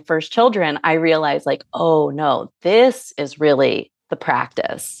had my first children, I realized like, oh no, this is really the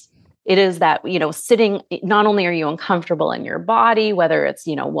practice. It is that, sitting, not only are you uncomfortable in your body, whether it's,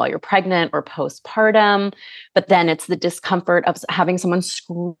 while you're pregnant or postpartum, but then it's the discomfort of having someone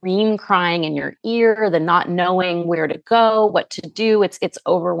scream crying in your ear, the not knowing where to go, what to do. It's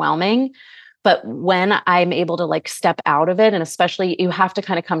overwhelming. But when I'm able to like step out of it, and especially you have to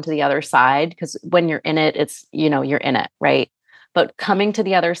kind of come to the other side, because when you're in it, it's, you're in it, right? But coming to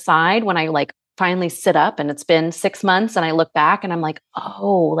the other side, when I like finally sit up and it's been 6 months and I look back and I'm like,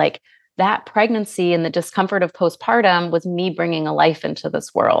 oh, like that pregnancy and the discomfort of postpartum was me bringing a life into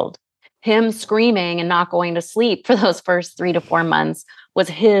this world. Him screaming and not going to sleep for those first 3 to 4 months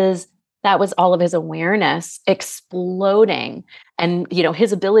that was all of his awareness exploding. And,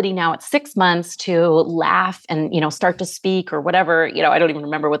 his ability now at 6 months to laugh and, start to speak or whatever, I don't even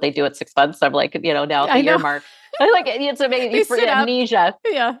remember what they do at 6 months. I'm like, now at the year mark. Like it's amazing. You forget amnesia.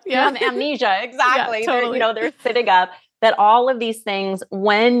 Yeah. Amnesia. Exactly. Yeah, totally. They're sitting up. That all of these things,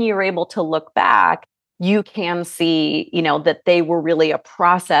 when you're able to look back, you can see, that they were really a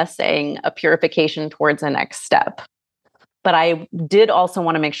processing, a purification towards the next step. But I did also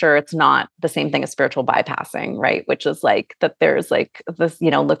want to make sure it's not the same thing as spiritual bypassing, right? Which is like that there's like this,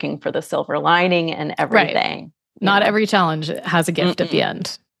 looking for the silver lining and everything. Right. Not every challenge has a gift at the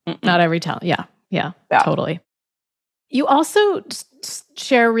end. Not every challenge. Yeah, totally. You also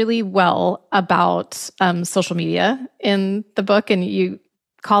share really well about social media in the book, and you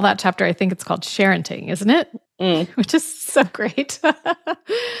call that chapter, I think it's called Sharenting, isn't it? which is so great.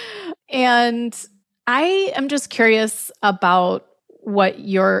 And I am just curious about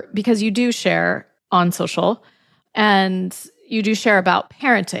because you do share on social and you do share about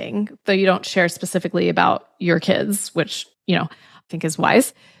parenting, though you don't share specifically about your kids, which, I think is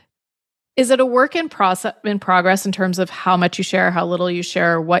wise. Is it a work in progress in terms of how much you share, how little you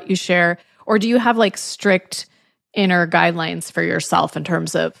share, what you share? Or do you have like strict inner guidelines for yourself in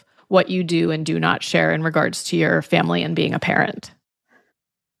terms of what you do and do not share in regards to your family and being a parent?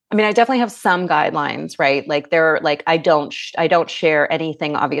 I mean, I definitely have some guidelines, right? Like I don't share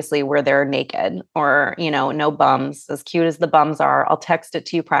anything obviously where they're naked or, no bums. As cute as the bums are, I'll text it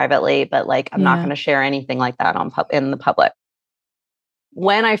to you privately, but like I'm not going to share anything like that in the public.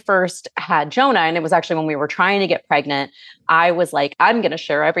 When I first had Jonah, and it was actually when we were trying to get pregnant, I was like, I'm going to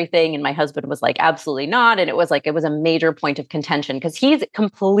share everything. And my husband was like, absolutely not. And it was a major point of contention because he's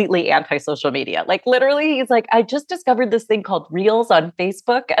completely anti-social media. Like literally, he's like, I just discovered this thing called Reels on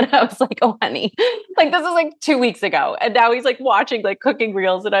Facebook. And I was like, oh, honey, like this is like 2 weeks ago. And now he's like watching like cooking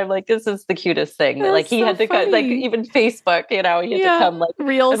reels. And I'm like, this is the cutest thing. That's like he so had to funny. like even Facebook, he had to come like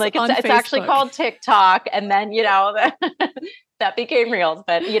Reels like on it's actually called TikTok. And then, that became Reels.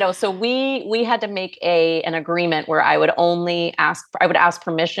 But, so we had to make an agreement where I would ask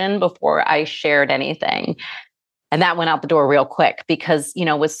permission before I shared anything. And that went out the door real quick because,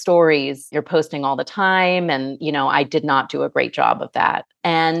 with stories, you're posting all the time. And, I did not do a great job of that.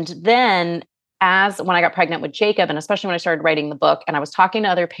 And then when I got pregnant with Jacob, and especially when I started writing the book, and I was talking to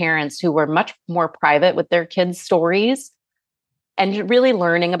other parents who were much more private with their kids' stories, and really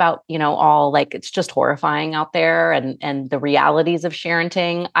learning about, all like, it's just horrifying out there and the realities of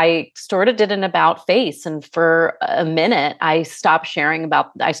parenting. I sort of did an about face. And for a minute, I stopped sharing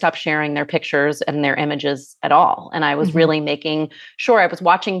their pictures and their images at all. And I was really making sure I was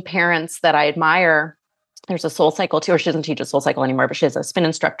watching parents that I admire. There's a Soul Cycle too, or she doesn't teach a Soul Cycle anymore, but she has a spin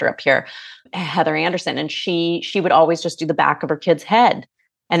instructor up here, Heather Anderson. And she would always just do the back of her kid's head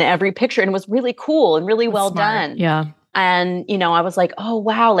and every picture. And it was really cool and really well done. Yeah. And, I was like, oh,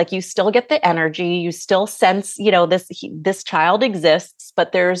 wow, like you still get the energy, you still sense, this child exists,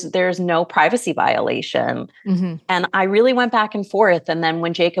 but there's no privacy violation. And I really went back and forth. And then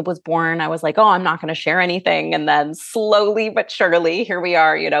when Jacob was born, I was like, oh, I'm not going to share anything. And then slowly but surely, here we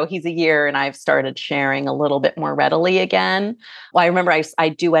are, he's a year and I've started sharing a little bit more readily again. Well, I remember I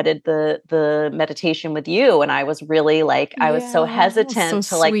duetted the meditation with you, and I was really like, I was so hesitant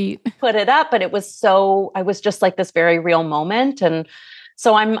to like put it up, but I was just like this very real moment. And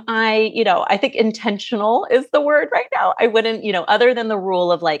so I think intentional is the word right now. I wouldn't, other than the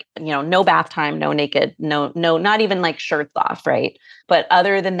rule of like, no bath time, no naked, no, not even like shirts off. Right. But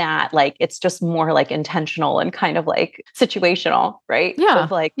other than that, like, it's just more like intentional and kind of like situational. Right. Yeah.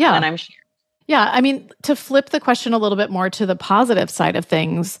 Of like when I'm sharing. Yeah. I mean, to flip the question a little bit more to the positive side of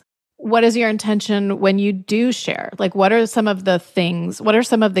things, what is your intention when you do share? Like, what are some of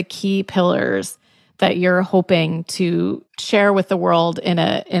the key pillars that you're hoping to share with the world in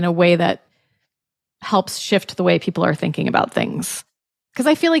a way that helps shift the way people are thinking about things? Because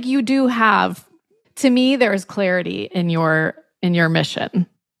I feel like you do have, to me, there is clarity in your mission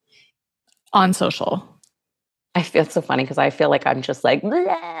on social. I feel so funny because I feel like I'm just like, and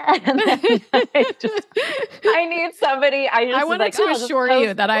I need somebody. I wanted to assure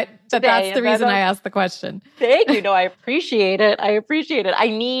you that that's the reason I asked the question. Thank you. No, I appreciate it. I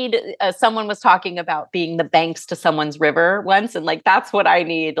need, someone was talking about being the banks to someone's river once. And like, that's what I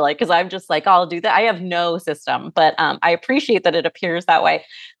need. Like, cause I'm just like, I'll do that. I have no system, but I appreciate that it appears that way.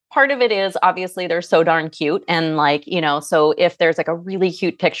 Part of it is obviously they're so darn cute. And like, so if there's like a really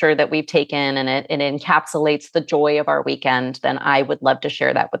cute picture that we've taken and it encapsulates the joy of our weekend, then I would love to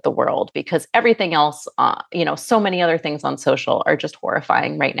share that with the world, because everything else, so many other things on social are just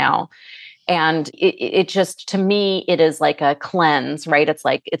horrifying right now. And it just, to me, it is like a cleanse, right? It's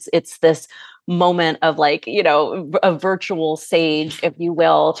like, it's this moment of like, a virtual sage, if you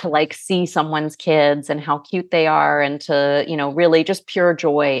will, to like see someone's kids and how cute they are, and to, really just pure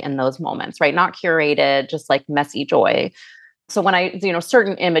joy in those moments, right? Not curated, just like messy joy. So when I,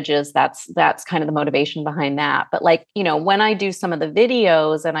 certain images, that's kind of the motivation behind that. But like, when I do some of the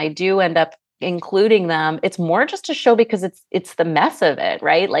videos and I do end up including them, it's more just to show, because it's the mess of it,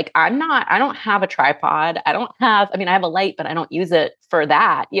 right? Like I don't have a tripod. I have a light, but I don't use it for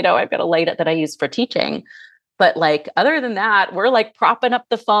that. I've got a light that I use for teaching. But like, other than that, we're like propping up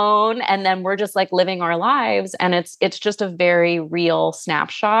the phone and then we're just like living our lives. And it's just a very real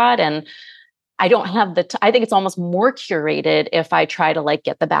snapshot. And I don't have I think it's almost more curated if I try to like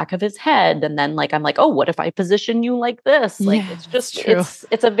get the back of his head. And then like, I'm like, oh, what if I position you like this? Like, it's just, true.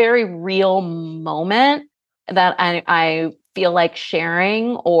 it's a very real moment that I feel like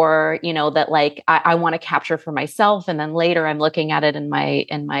sharing, or, that like I want to capture for myself. And then later I'm looking at it in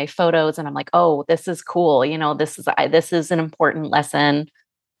my photos and I'm like, oh, this is cool. This is an important lesson.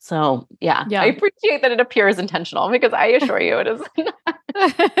 So yeah, I Yeah. appreciate that it appears intentional, because I assure you it is.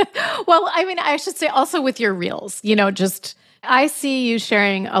 Well, I mean, I should say also with your reels, just I see you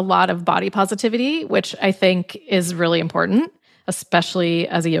sharing a lot of body positivity, which I think is really important, especially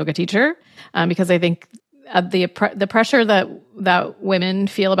as a yoga teacher, because I think the pressure that women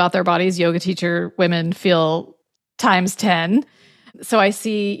feel about their bodies, yoga teacher women feel times 10. So I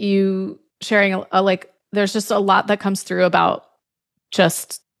see you sharing like there's just a lot that comes through about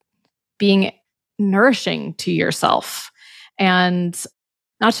just being nourishing to yourself and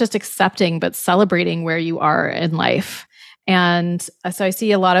not just accepting, but celebrating where you are in life. And so I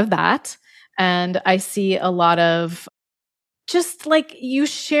see a lot of that. And I see a lot of just like you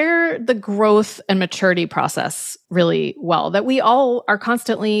share the growth and maturity process really well that we all are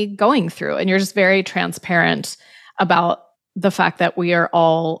constantly going through. And you're just very transparent about the fact that we are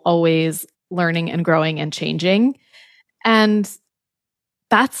all always learning and growing and changing. And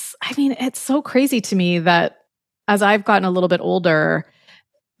it's so crazy to me that as I've gotten a little bit older,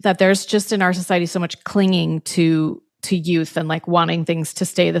 that there's just in our society so much clinging to youth and like wanting things to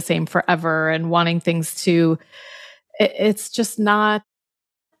stay the same forever and wanting things to it's just not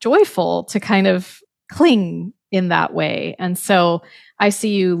joyful to kind of cling in that way. And so I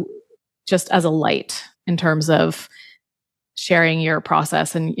see you just as a light in terms of sharing your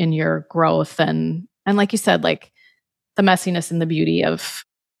process and in your growth and like you said, like the messiness and the beauty of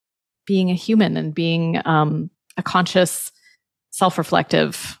being a human and being a conscious,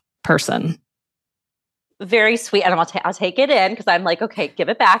 self-reflective person. Very sweet. And I'll take it in, because I'm like, okay, give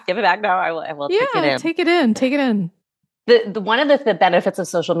it back. No, I will take it in. Take it in. Take it in. The one of the benefits of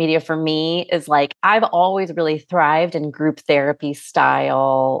social media for me is like, I've always really thrived in group therapy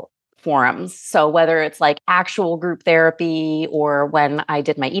style forums. So whether it's like actual group therapy, or when I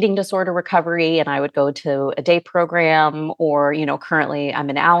did my eating disorder recovery and I would go to a day program, or, currently I'm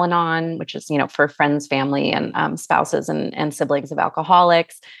in Al-Anon, which is, for friends, family, and spouses and siblings of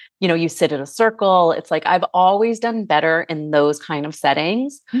alcoholics. You sit in a circle. It's like, I've always done better in those kind of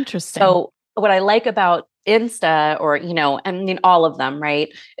settings. Interesting. So what I like about Insta, or, all of them, right,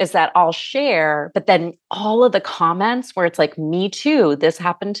 is that I'll share, but then all of the comments where it's like, me too, this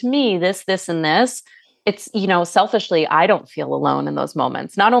happened to me, this, and this. It's, selfishly, I don't feel alone in those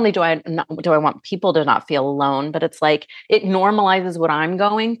moments. Not only do I want people to not feel alone, but it's like, it normalizes what I'm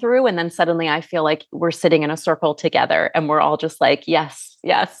going through. And then suddenly I feel like we're sitting in a circle together and we're all just like, yes,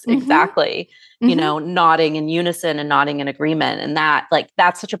 mm-hmm. exactly. Mm-hmm. Nodding in unison and nodding in agreement. And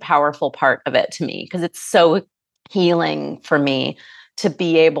that's such a powerful part of it to me, because it's so healing for me to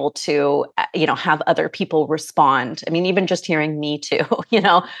be able to, have other people respond. I mean, even just hearing me too,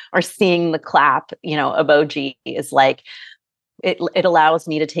 or seeing the clap, emoji is like, it allows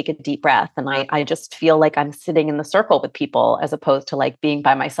me to take a deep breath. And I just feel like I'm sitting in the circle with people, as opposed to like being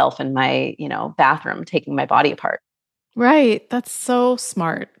by myself in my, bathroom, taking my body apart. Right. That's so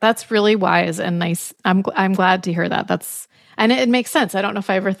smart. That's really wise and nice. I'm glad to hear that. And it makes sense. I don't know if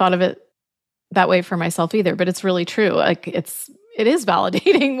I ever thought of it that way for myself either, but it's really true. Like it is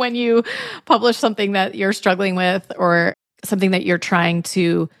validating when you publish something that you're struggling with, or something that you're trying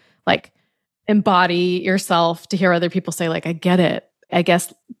to like embody yourself, to hear other people say like, I get it. I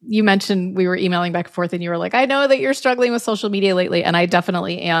guess you mentioned we were emailing back and forth and you were like, I know that you're struggling with social media lately. And I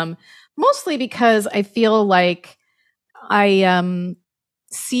definitely am, mostly because I feel like I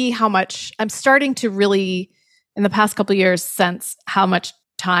see how much I'm starting to really, in the past couple of years, sense how much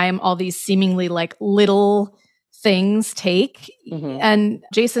time all these seemingly like little things take. Mm-hmm. And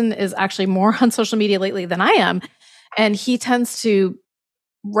Jason is actually more on social media lately than I am. And he tends to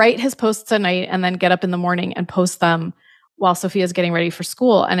write his posts at night and then get up in the morning and post them while Sophia's getting ready for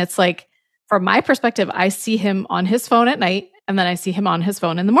school. And it's like, from my perspective, I see him on his phone at night and then I see him on his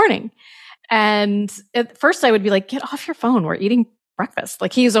phone in the morning. And at first I would be like, get off your phone. We're eating breakfast.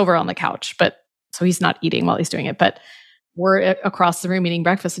 Like, he's over on the couch, but so he's not eating while he's doing it, but we're across the room eating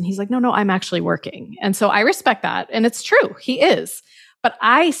breakfast. And he's like, no, I'm actually working. And so I respect that. And it's true. He is, but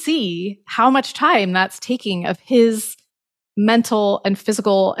I see how much time that's taking of his mental and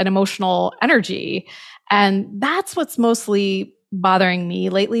physical and emotional energy. And that's what's mostly bothering me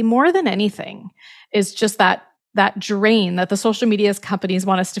lately more than anything, is just that drain that the social media companies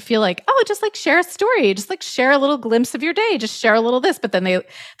want us to feel like, oh, just like share a story, just like share a little glimpse of your day, just share a little this. But then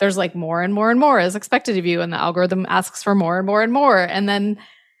there's like more and more and more is expected of you. And the algorithm asks for more and more and more. And then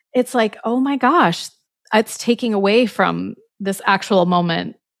it's like, oh my gosh, it's taking away from this actual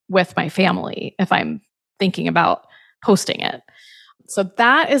moment with my family if I'm thinking about posting it. So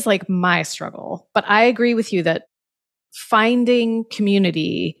that is like my struggle. But I agree with you that finding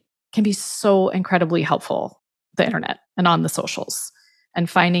community can be so incredibly helpful, the internet and on the socials, and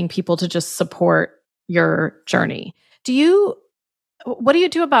finding people to just support your journey. What do you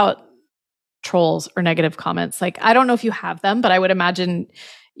do about trolls or negative comments? Like, I don't know if you have them, but I would imagine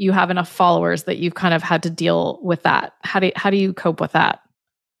you have enough followers that you've kind of had to deal with that. How do you cope with that?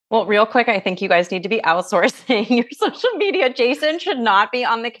 Well, real quick, I think you guys need to be outsourcing your social media. Jason should not be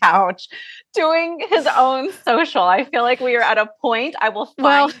on the couch doing his own social. I feel like we are at a point. I will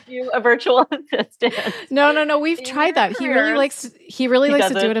find you a virtual assistant. No. We've tried that. He really likes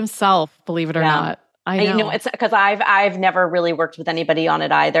to do it himself, believe it or not. I know. You know, it's because I've never really worked with anybody on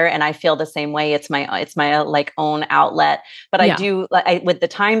it either, and I feel the same way. It's my like own outlet, but I do with the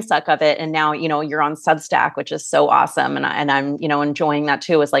time suck of it. And now you're on Substack, which is so awesome, and I'm enjoying that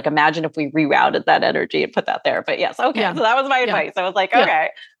too. It's like, imagine if we rerouted that energy and put that there. But yes, okay. So that was my advice. I was like, okay,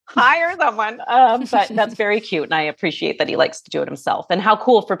 hire someone. But that's very cute, and I appreciate that he likes to do it himself. And how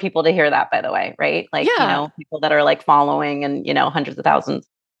cool for people to hear that, by the way, right? Like people that are like following and hundreds of thousands.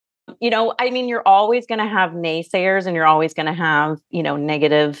 You're always going to have naysayers, and you're always going to have,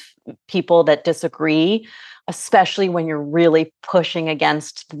 negative people that disagree, especially when you're really pushing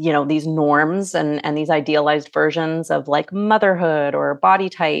against, these norms and these idealized versions of like motherhood or body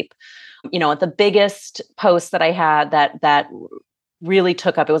type. The biggest post that I had that really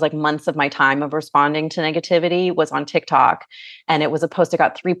took up, it was like months of my time of responding to negativity, was on TikTok. And it was a post that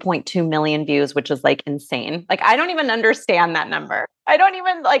got 3.2 million views, which is like insane. Like, I don't even understand that number. I don't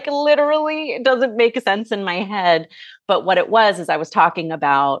even literally, it doesn't make sense in my head. But what it was is I was talking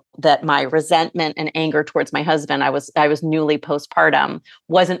about that my resentment and anger towards my husband, I was newly postpartum,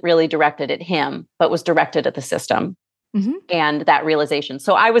 wasn't really directed at him, but was directed at the system. Mm-hmm. And that realization.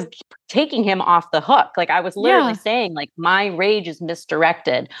 So I was taking him off the hook. Like, I was literally saying, like, my rage is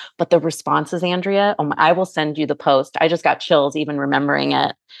misdirected. But the responses, Andrea, I will send you the post. I just got chills even remembering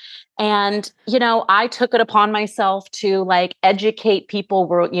it. And, I took it upon myself to like educate people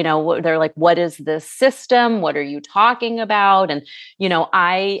where, they're like, what is this system? What are you talking about? And,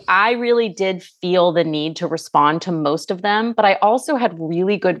 I really did feel the need to respond to most of them, but I also had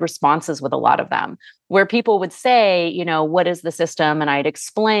really good responses with a lot of them, where people would say, what is the system? And I'd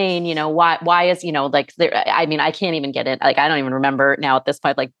explain, why is, I can't even get it. Like, I don't even remember now at this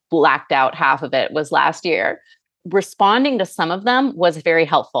point, like, blacked out. Half of it was last year. Responding to some of them was very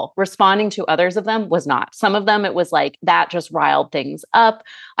helpful. Responding to others of them was not. Some of them, it was like, that just riled things up.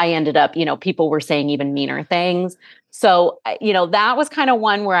 I ended up, people were saying even meaner things. So, that was kind of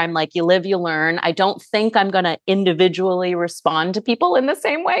one where I'm like, you live, you learn. I don't think I'm going to individually respond to people in the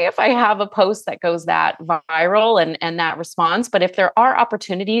same way if I have a post that goes that viral and that response. But if there are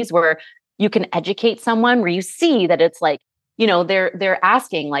opportunities where you can educate someone, where you see that it's like, they're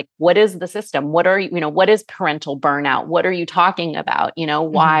asking, like, what is the system? What are you, what is parental burnout? What are you talking about?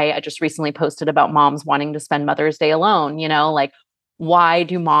 Why I just recently posted about moms wanting to spend Mother's Day alone, like, why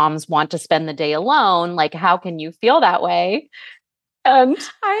do moms want to spend the day alone? Like, how can you feel that way? And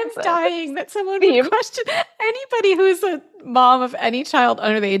I am dying that someone would question anybody who's a mom of any child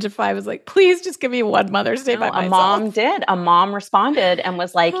under the age of 5 is like, please just give me one Mother's Day by myself. A mom did. A mom responded and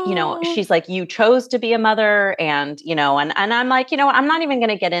was like, she's like, you chose to be a mother. And, and I'm like, I'm not even going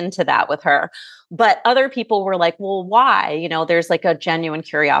to get into that with her. But other people were like, well, why? There's like a genuine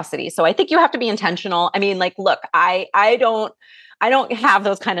curiosity. So I think you have to be intentional. I mean, like, look, I don't have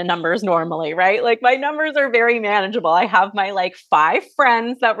those kind of numbers normally, right? Like, my numbers are very manageable. I have my like 5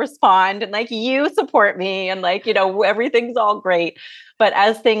 friends that respond, and like, you support me, and like, everything's all great. But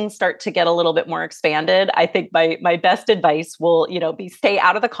as things start to get a little bit more expanded, I think my best advice will, be stay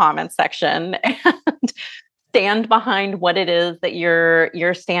out of the comments section and stand behind what it is that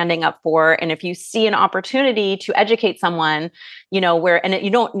you're standing up for. And if you see an opportunity to educate someone,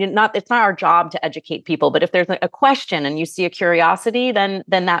 it's not our job to educate people, but if there's a question and you see a curiosity, then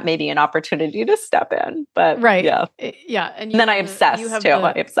that may be an opportunity to step in. But right. Yeah. And then I obsess too.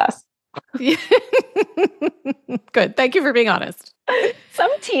 I obsess. Good. Thank you for being honest. Some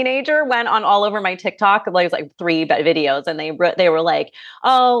teenager went on all over my TikTok. It was like 3 videos, and they were like,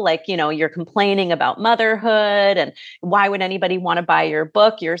 oh, like, you're complaining about motherhood, and why would anybody want to buy your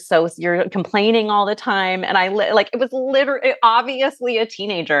book? You're complaining all the time. And it was literally obviously a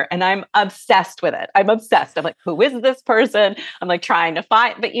teenager, and I'm obsessed with it. I'm obsessed. I'm like, who is this person? I'm like trying to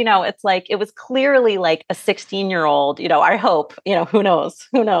find, but it's like, it was clearly like a 16-year-old, I hope, who knows?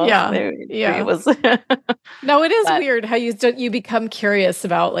 Yeah. It was. No, it is weird how you become curious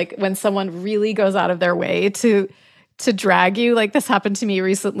about like when someone really goes out of their way to drag you. Like, this happened to me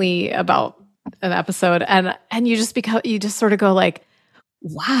recently about an episode, and you just sort of go like,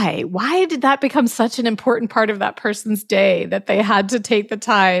 why did that become such an important part of that person's day that they had to take the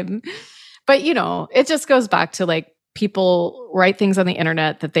time? But it just goes back to like, people write things on the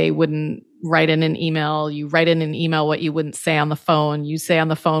internet that they wouldn't write in an email. You write in an email what you wouldn't say on the phone. You say on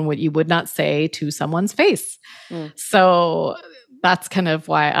the phone what you would not say to someone's face. So that's kind of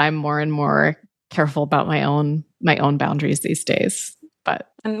why I'm more and more careful about my own boundaries these days. But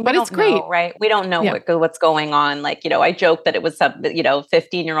it's great, know, right? We don't know what's going on. Like, I joke that it was some,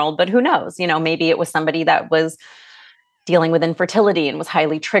 15-year-old, but who knows? Maybe it was somebody that was dealing with infertility and was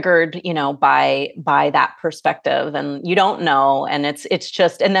highly triggered, by that perspective. And you don't know. And it's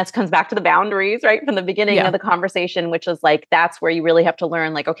just, and that comes back to the boundaries, right? From the beginning of the conversation, which is like, that's where you really have to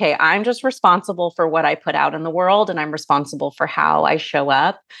learn, like, okay, I'm just responsible for what I put out in the world, and I'm responsible for how I show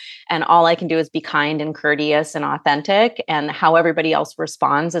up. And all I can do is be kind and courteous and authentic. And how everybody else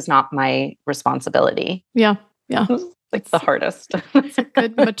responds is not my responsibility. Yeah. Yeah. It's the hardest. It's a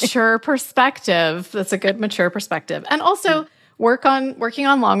good mature perspective. That's a good mature perspective. And also working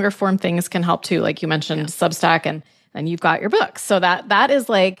on longer form things can help too. Like you mentioned Substack, and you've got your books. So that is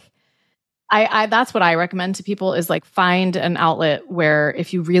like, I that's what I recommend to people, is like, find an outlet where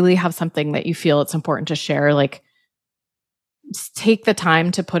if you really have something that you feel it's important to share, like take the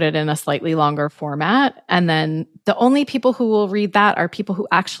time to put it in a slightly longer format. And then the only people who will read that are people who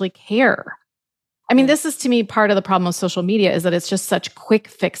actually care. I mean, this is, to me, part of the problem with social media, is that it's just such quick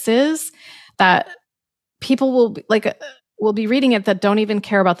fixes that people will be reading it that don't even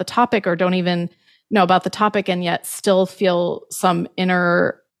care about the topic, or don't even know about the topic, and yet still feel some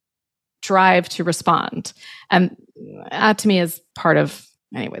inner drive to respond. And that, to me, is part of,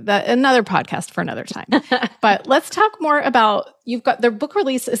 anyway, another podcast for another time. But let's talk more about, you've got their book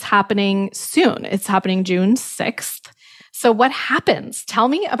release is happening soon. It's happening June 6th. So what happens? Tell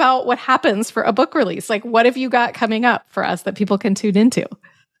me about what happens for a book release. Like, what have you got coming up for us that people can tune into?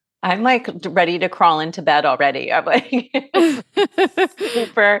 I'm like ready to crawl into bed already. I'm like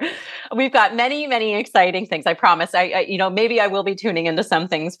super. We've got many, many exciting things. I promise. Maybe I will be tuning into some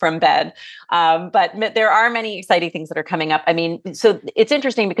things from bed. But there are many exciting things that are coming up. I mean, so it's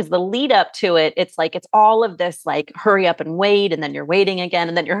interesting because the lead up to it, it's all of this, like, hurry up and wait, and then you're waiting again,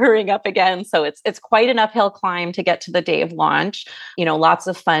 and then you're hurrying up again. So it's quite an uphill climb to get to the day of launch. Lots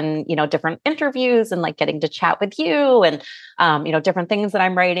of fun, different interviews, and like getting to chat with you, and different things that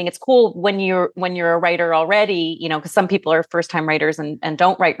I'm writing. It's cool when you're a writer already, because some people are first-time writers and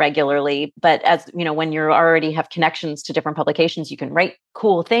don't write regularly. But as when you already have connections to different publications, you can write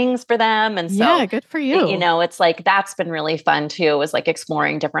cool things for them. And so, good for you. It's like, that's been really fun too, is like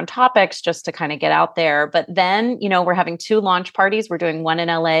exploring different topics just to kind of get out there. But then, we're having 2 launch parties. We're doing one in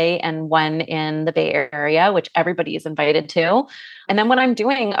LA and one in the Bay Area, which everybody is invited to. And then what I'm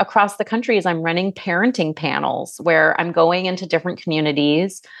doing across the country is I'm running parenting panels where I'm going into different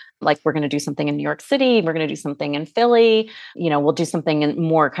communities. Like, we're going to do something in New York City. We're going to do something in Philly. We'll do something in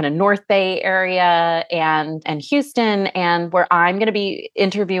more kind of North Bay area and Houston, and where I'm going to be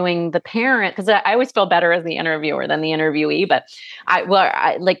interviewing the parent, because I always feel better as the interviewer than the interviewee. But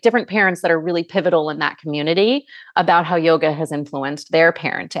I like different parents that are really pivotal in that community about how yoga has influenced their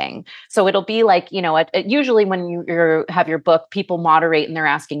parenting. So it'll be like, usually when you have your book, people moderate and they're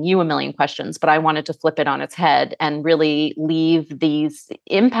asking you a million questions, but I wanted to flip it on its head and really leave these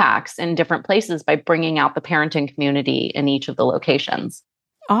impacts in different places by bringing out the parenting community in each of the locations.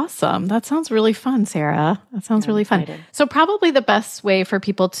 Awesome. That sounds really fun, Sarah. That sounds really fun. So probably the best way for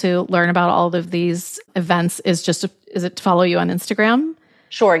people to learn about all of these events is it to follow you on Instagram?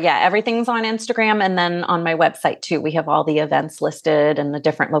 Sure. Yeah. Everything's on Instagram. And then on my website too, we have all the events listed and the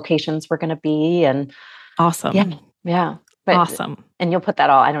different locations we're going to be. And awesome. Yeah. But, awesome. And you'll put that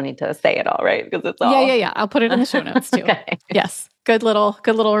all, I don't need to say it all, right? Because it's all. Yeah. I'll put it in the show notes too. Okay. Yes. Good little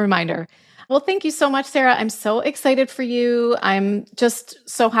reminder. Well, thank you so much, Sarah. I'm so excited for you. I'm just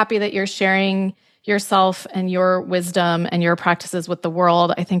so happy that you're sharing yourself and your wisdom and your practices with the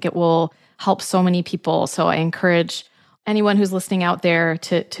world. I think it will help so many people. So I encourage anyone who's listening out there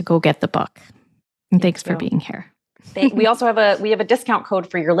to go get the book. And thanks for being here. We also have a discount code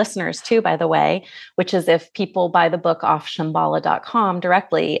for your listeners too, by the way, which is if people buy the book off Shambhala.com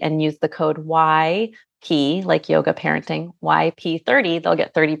directly and use the code YP, like yoga parenting, YP30, they'll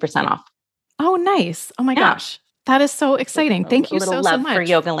get 30% off. Oh, nice. Oh my gosh. That is so exciting. Thank you so much. Love for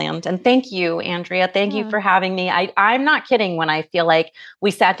Yoga Land. And thank you, Andrea. Thank you for having me. I'm not kidding when I feel like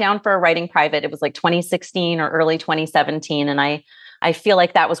we sat down for a writing private. It was like 2016 or early 2017. And I feel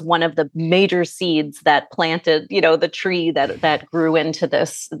like that was one of the major seeds that planted, the tree that grew into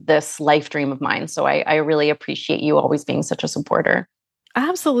this life dream of mine. So I really appreciate you always being such a supporter.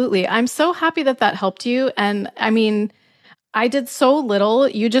 Absolutely. I'm so happy that that helped you. And I mean, I did so little.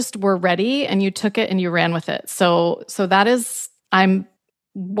 You just were ready and you took it and you ran with it. So that is, I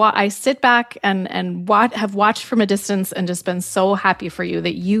sit back and have watched from a distance and just been so happy for you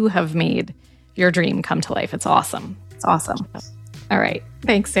that you have made your dream come to life. It's awesome. It's awesome. All right.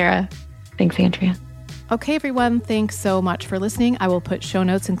 Thanks, Sarah. Thanks, Andrea. Okay, everyone. Thanks so much for listening. I will put show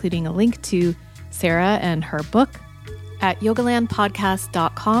notes, including a link to Sarah and her book at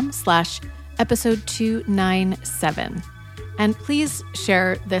yogalandpodcast.com/episode 297. And please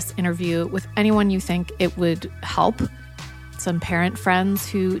share this interview with anyone you think it would help. Some parent friends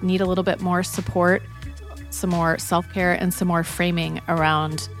who need a little bit more support, some more self-care, and some more framing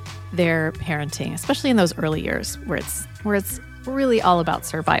around their parenting, especially in those early years where it's really all about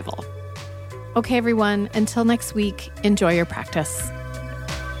survival. Okay, everyone, until next week, enjoy your practice.